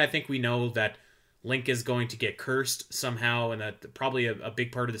 Obviously, I think we know that Link is going to get cursed somehow, and that probably a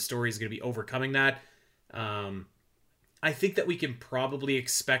big part of the story is going to be overcoming that. I think that we can probably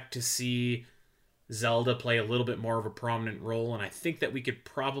expect to see Zelda play a little bit more of a prominent role, and I think that we could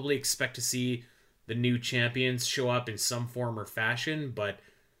probably expect to see the new champions show up in some form or fashion, but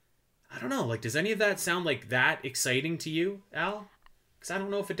I don't know, like, does any of that sound like that exciting to you, Al? Because I don't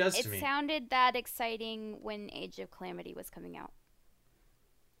know if it does to me. It sounded that exciting when Age of Calamity was coming out.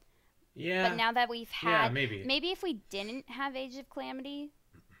 Yeah. But now that we've had... maybe if we didn't have Age of Calamity,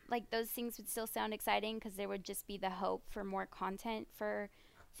 like, those things would still sound exciting because there would just be the hope for more content for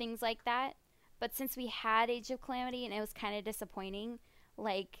things like that. But since we had Age of Calamity and it was kind of disappointing,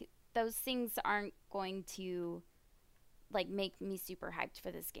 like, those things aren't going to, like, make me super hyped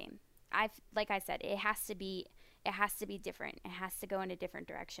for this game. Like I said, it has to be different. It has to go in a different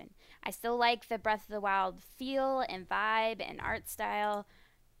direction. I still like the Breath of the Wild feel and vibe and art style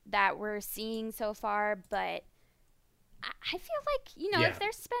that we're seeing so far, but I feel like, if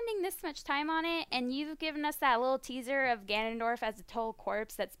they're spending this much time on it and you've given us that little teaser of Ganondorf as a total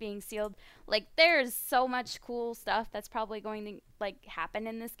corpse that's being sealed, like, there's so much cool stuff that's probably going to, like, happen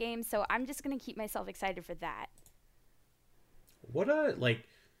in this game, so I'm just going to keep myself excited for that.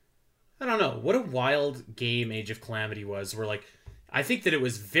 I don't know, what a wild game Age of Calamity was, where, like, I think that it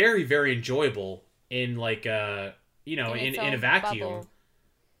was very, very enjoyable in, like, in a vacuum. Bubble.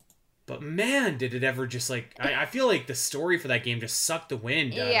 But man, did it ever just, like, I feel like the story for that game just sucked the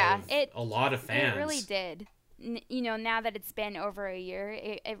wind out of a lot of fans. It really did. Now that it's been over a year,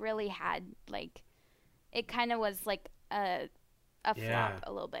 it really had, like, it kind of was like a flop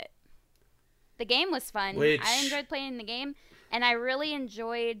a little bit. The game was fun. I enjoyed playing the game, and I really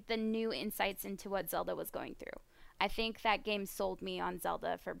enjoyed the new insights into what Zelda was going through. I think that game sold me on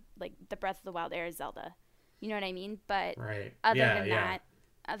Zelda for, like, the Breath of the Wild era Zelda. You know what I mean? But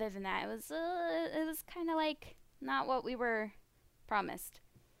other than that, it was kind of like not what we were promised.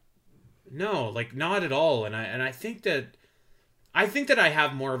 No, like, not at all. And I think that I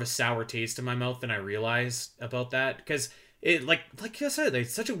have more of a sour taste in my mouth than I realize about that, because it like I said,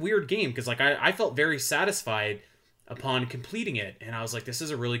 it's such a weird game, because like I felt very satisfied upon completing it, and I was like, this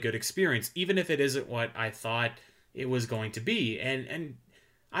is a really good experience, even if it isn't what I thought it was going to be. And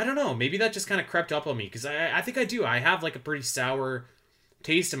I don't know, maybe that just kind of crept up on me, because I think I have like a pretty sour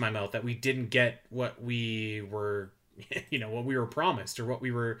taste in my mouth that we didn't get what we were what we were promised or what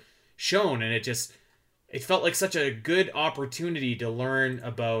we were shown, and it felt like such a good opportunity to learn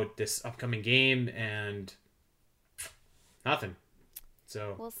about this upcoming game, and nothing.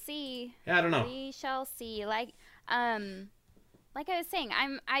 So we'll see. Yeah, I don't know. We shall see. Like I was saying,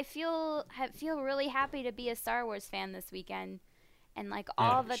 I feel really happy to be a Star Wars fan this weekend, and like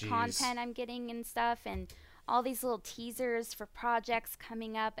all the content I'm getting and stuff, and all these little teasers for projects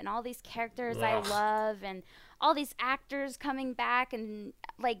coming up, and all these characters I love, and all these actors coming back, and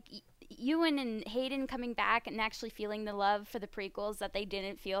like Ewan and Hayden coming back and actually feeling the love for the prequels that they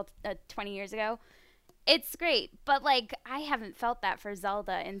didn't feel 20 years ago. It's great, but like I haven't felt that for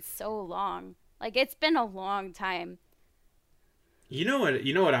Zelda in so long. Like, it's been a long time. You know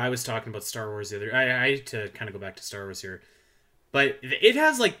what I was talking about Star Wars the other. I hate to kind of go back to Star Wars here, but it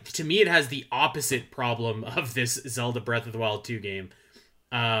has, like, to me, it has the opposite problem of this Zelda Breath of the Wild 2 game.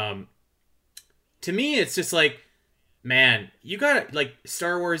 To me, it's just like, man, you gotta, like,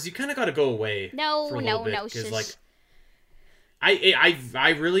 Star Wars, you kind of gotta go away. For a little bit, because, like,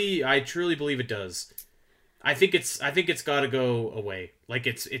 I truly believe it does. I think it's got to go away. Like,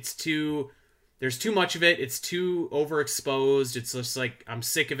 it's too. There's too much of it. It's too overexposed. It's just like, I'm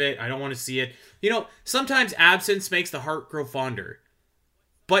sick of it. I don't want to see it. Sometimes absence makes the heart grow fonder.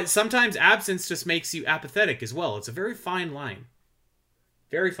 But sometimes absence just makes you apathetic as well. It's a very fine line.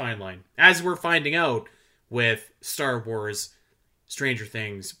 Very fine line. As we're finding out with Star Wars, Stranger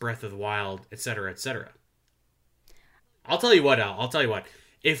Things, Breath of the Wild, etc., etc. I'll tell you what, Al. I'll tell you what.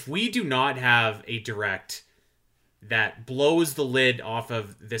 If we do not have a direct that blows the lid off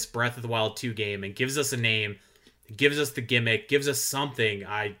of this Breath of the Wild 2 game and gives us a name, gives us the gimmick, gives us something,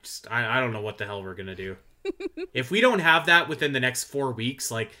 I don't know what the hell we're gonna do. If we don't have that within the next 4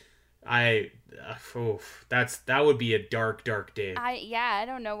 weeks, like that would be a dark day. I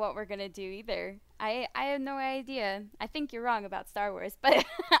don't know what we're gonna do either. I have no idea. I think you're wrong about Star Wars, but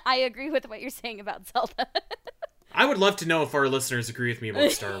I agree with what you're saying about Zelda. I would love to know if our listeners agree with me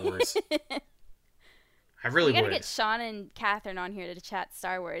about Star Wars. I really would. We gotta get Sean and Catherine on here to chat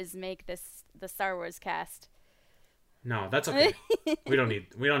Star Wars, make this the Star Wars cast. No, that's okay. we don't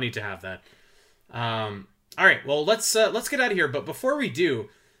need to have that. All right, well let's get out of here. But before we do,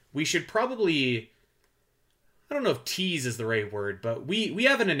 we should probably, I don't know if tease is the right word, but we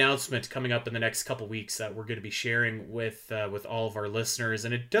have an announcement coming up in the next couple weeks that we're going to be sharing with all of our listeners,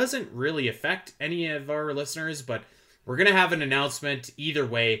 and it doesn't really affect any of our listeners, but we're going to have an announcement either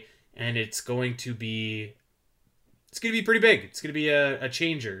way, and it's going to be pretty big. It's going to be a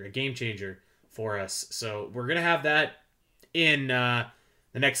game changer for us. So we're going to have that in the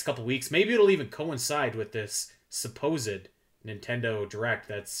next couple weeks. Maybe it'll even coincide with this supposed Nintendo Direct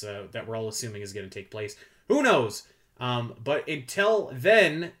that we're all assuming is going to take place. Who knows? But until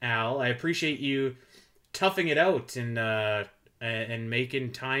then, Al, I appreciate you toughing it out and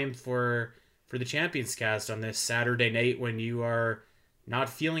making time for the Champions Cast on this Saturday night when you are not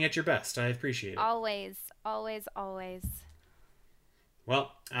feeling at your best. I appreciate it. Always, always, always.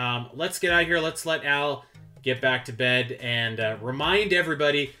 Well, let's get out of here. Let's let Al get back to bed and remind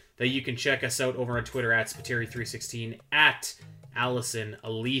everybody that you can check us out over on Twitter at Spiteri316, at Allison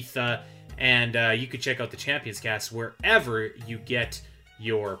Aletha, and you can check out the Champions Cast wherever you get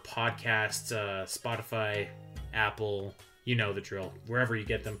your podcasts, Spotify, Apple, you know the drill, wherever you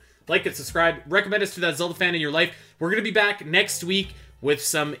get them. Like and subscribe. Recommend us to that Zelda fan in your life. We're going to be back next week with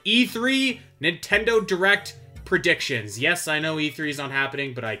some E3 Nintendo Direct predictions. Yes, I know E3 is not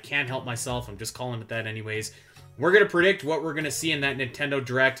happening, but I can't help myself. I'm just calling it that anyways. We're going to predict what we're going to see in that Nintendo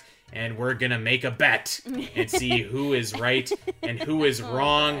Direct, and we're going to make a bet and see who is right and who is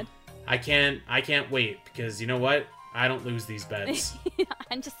wrong. God. I can't wait, because you know what? I don't lose these bets.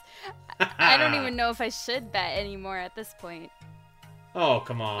 I don't even know if I should bet anymore at this point. Oh,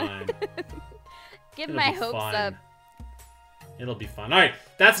 come on. Get my hopes up. It'll be fun. All right,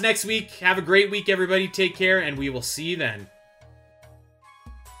 that's next week. Have a great week, everybody. Take care, and we will see you then.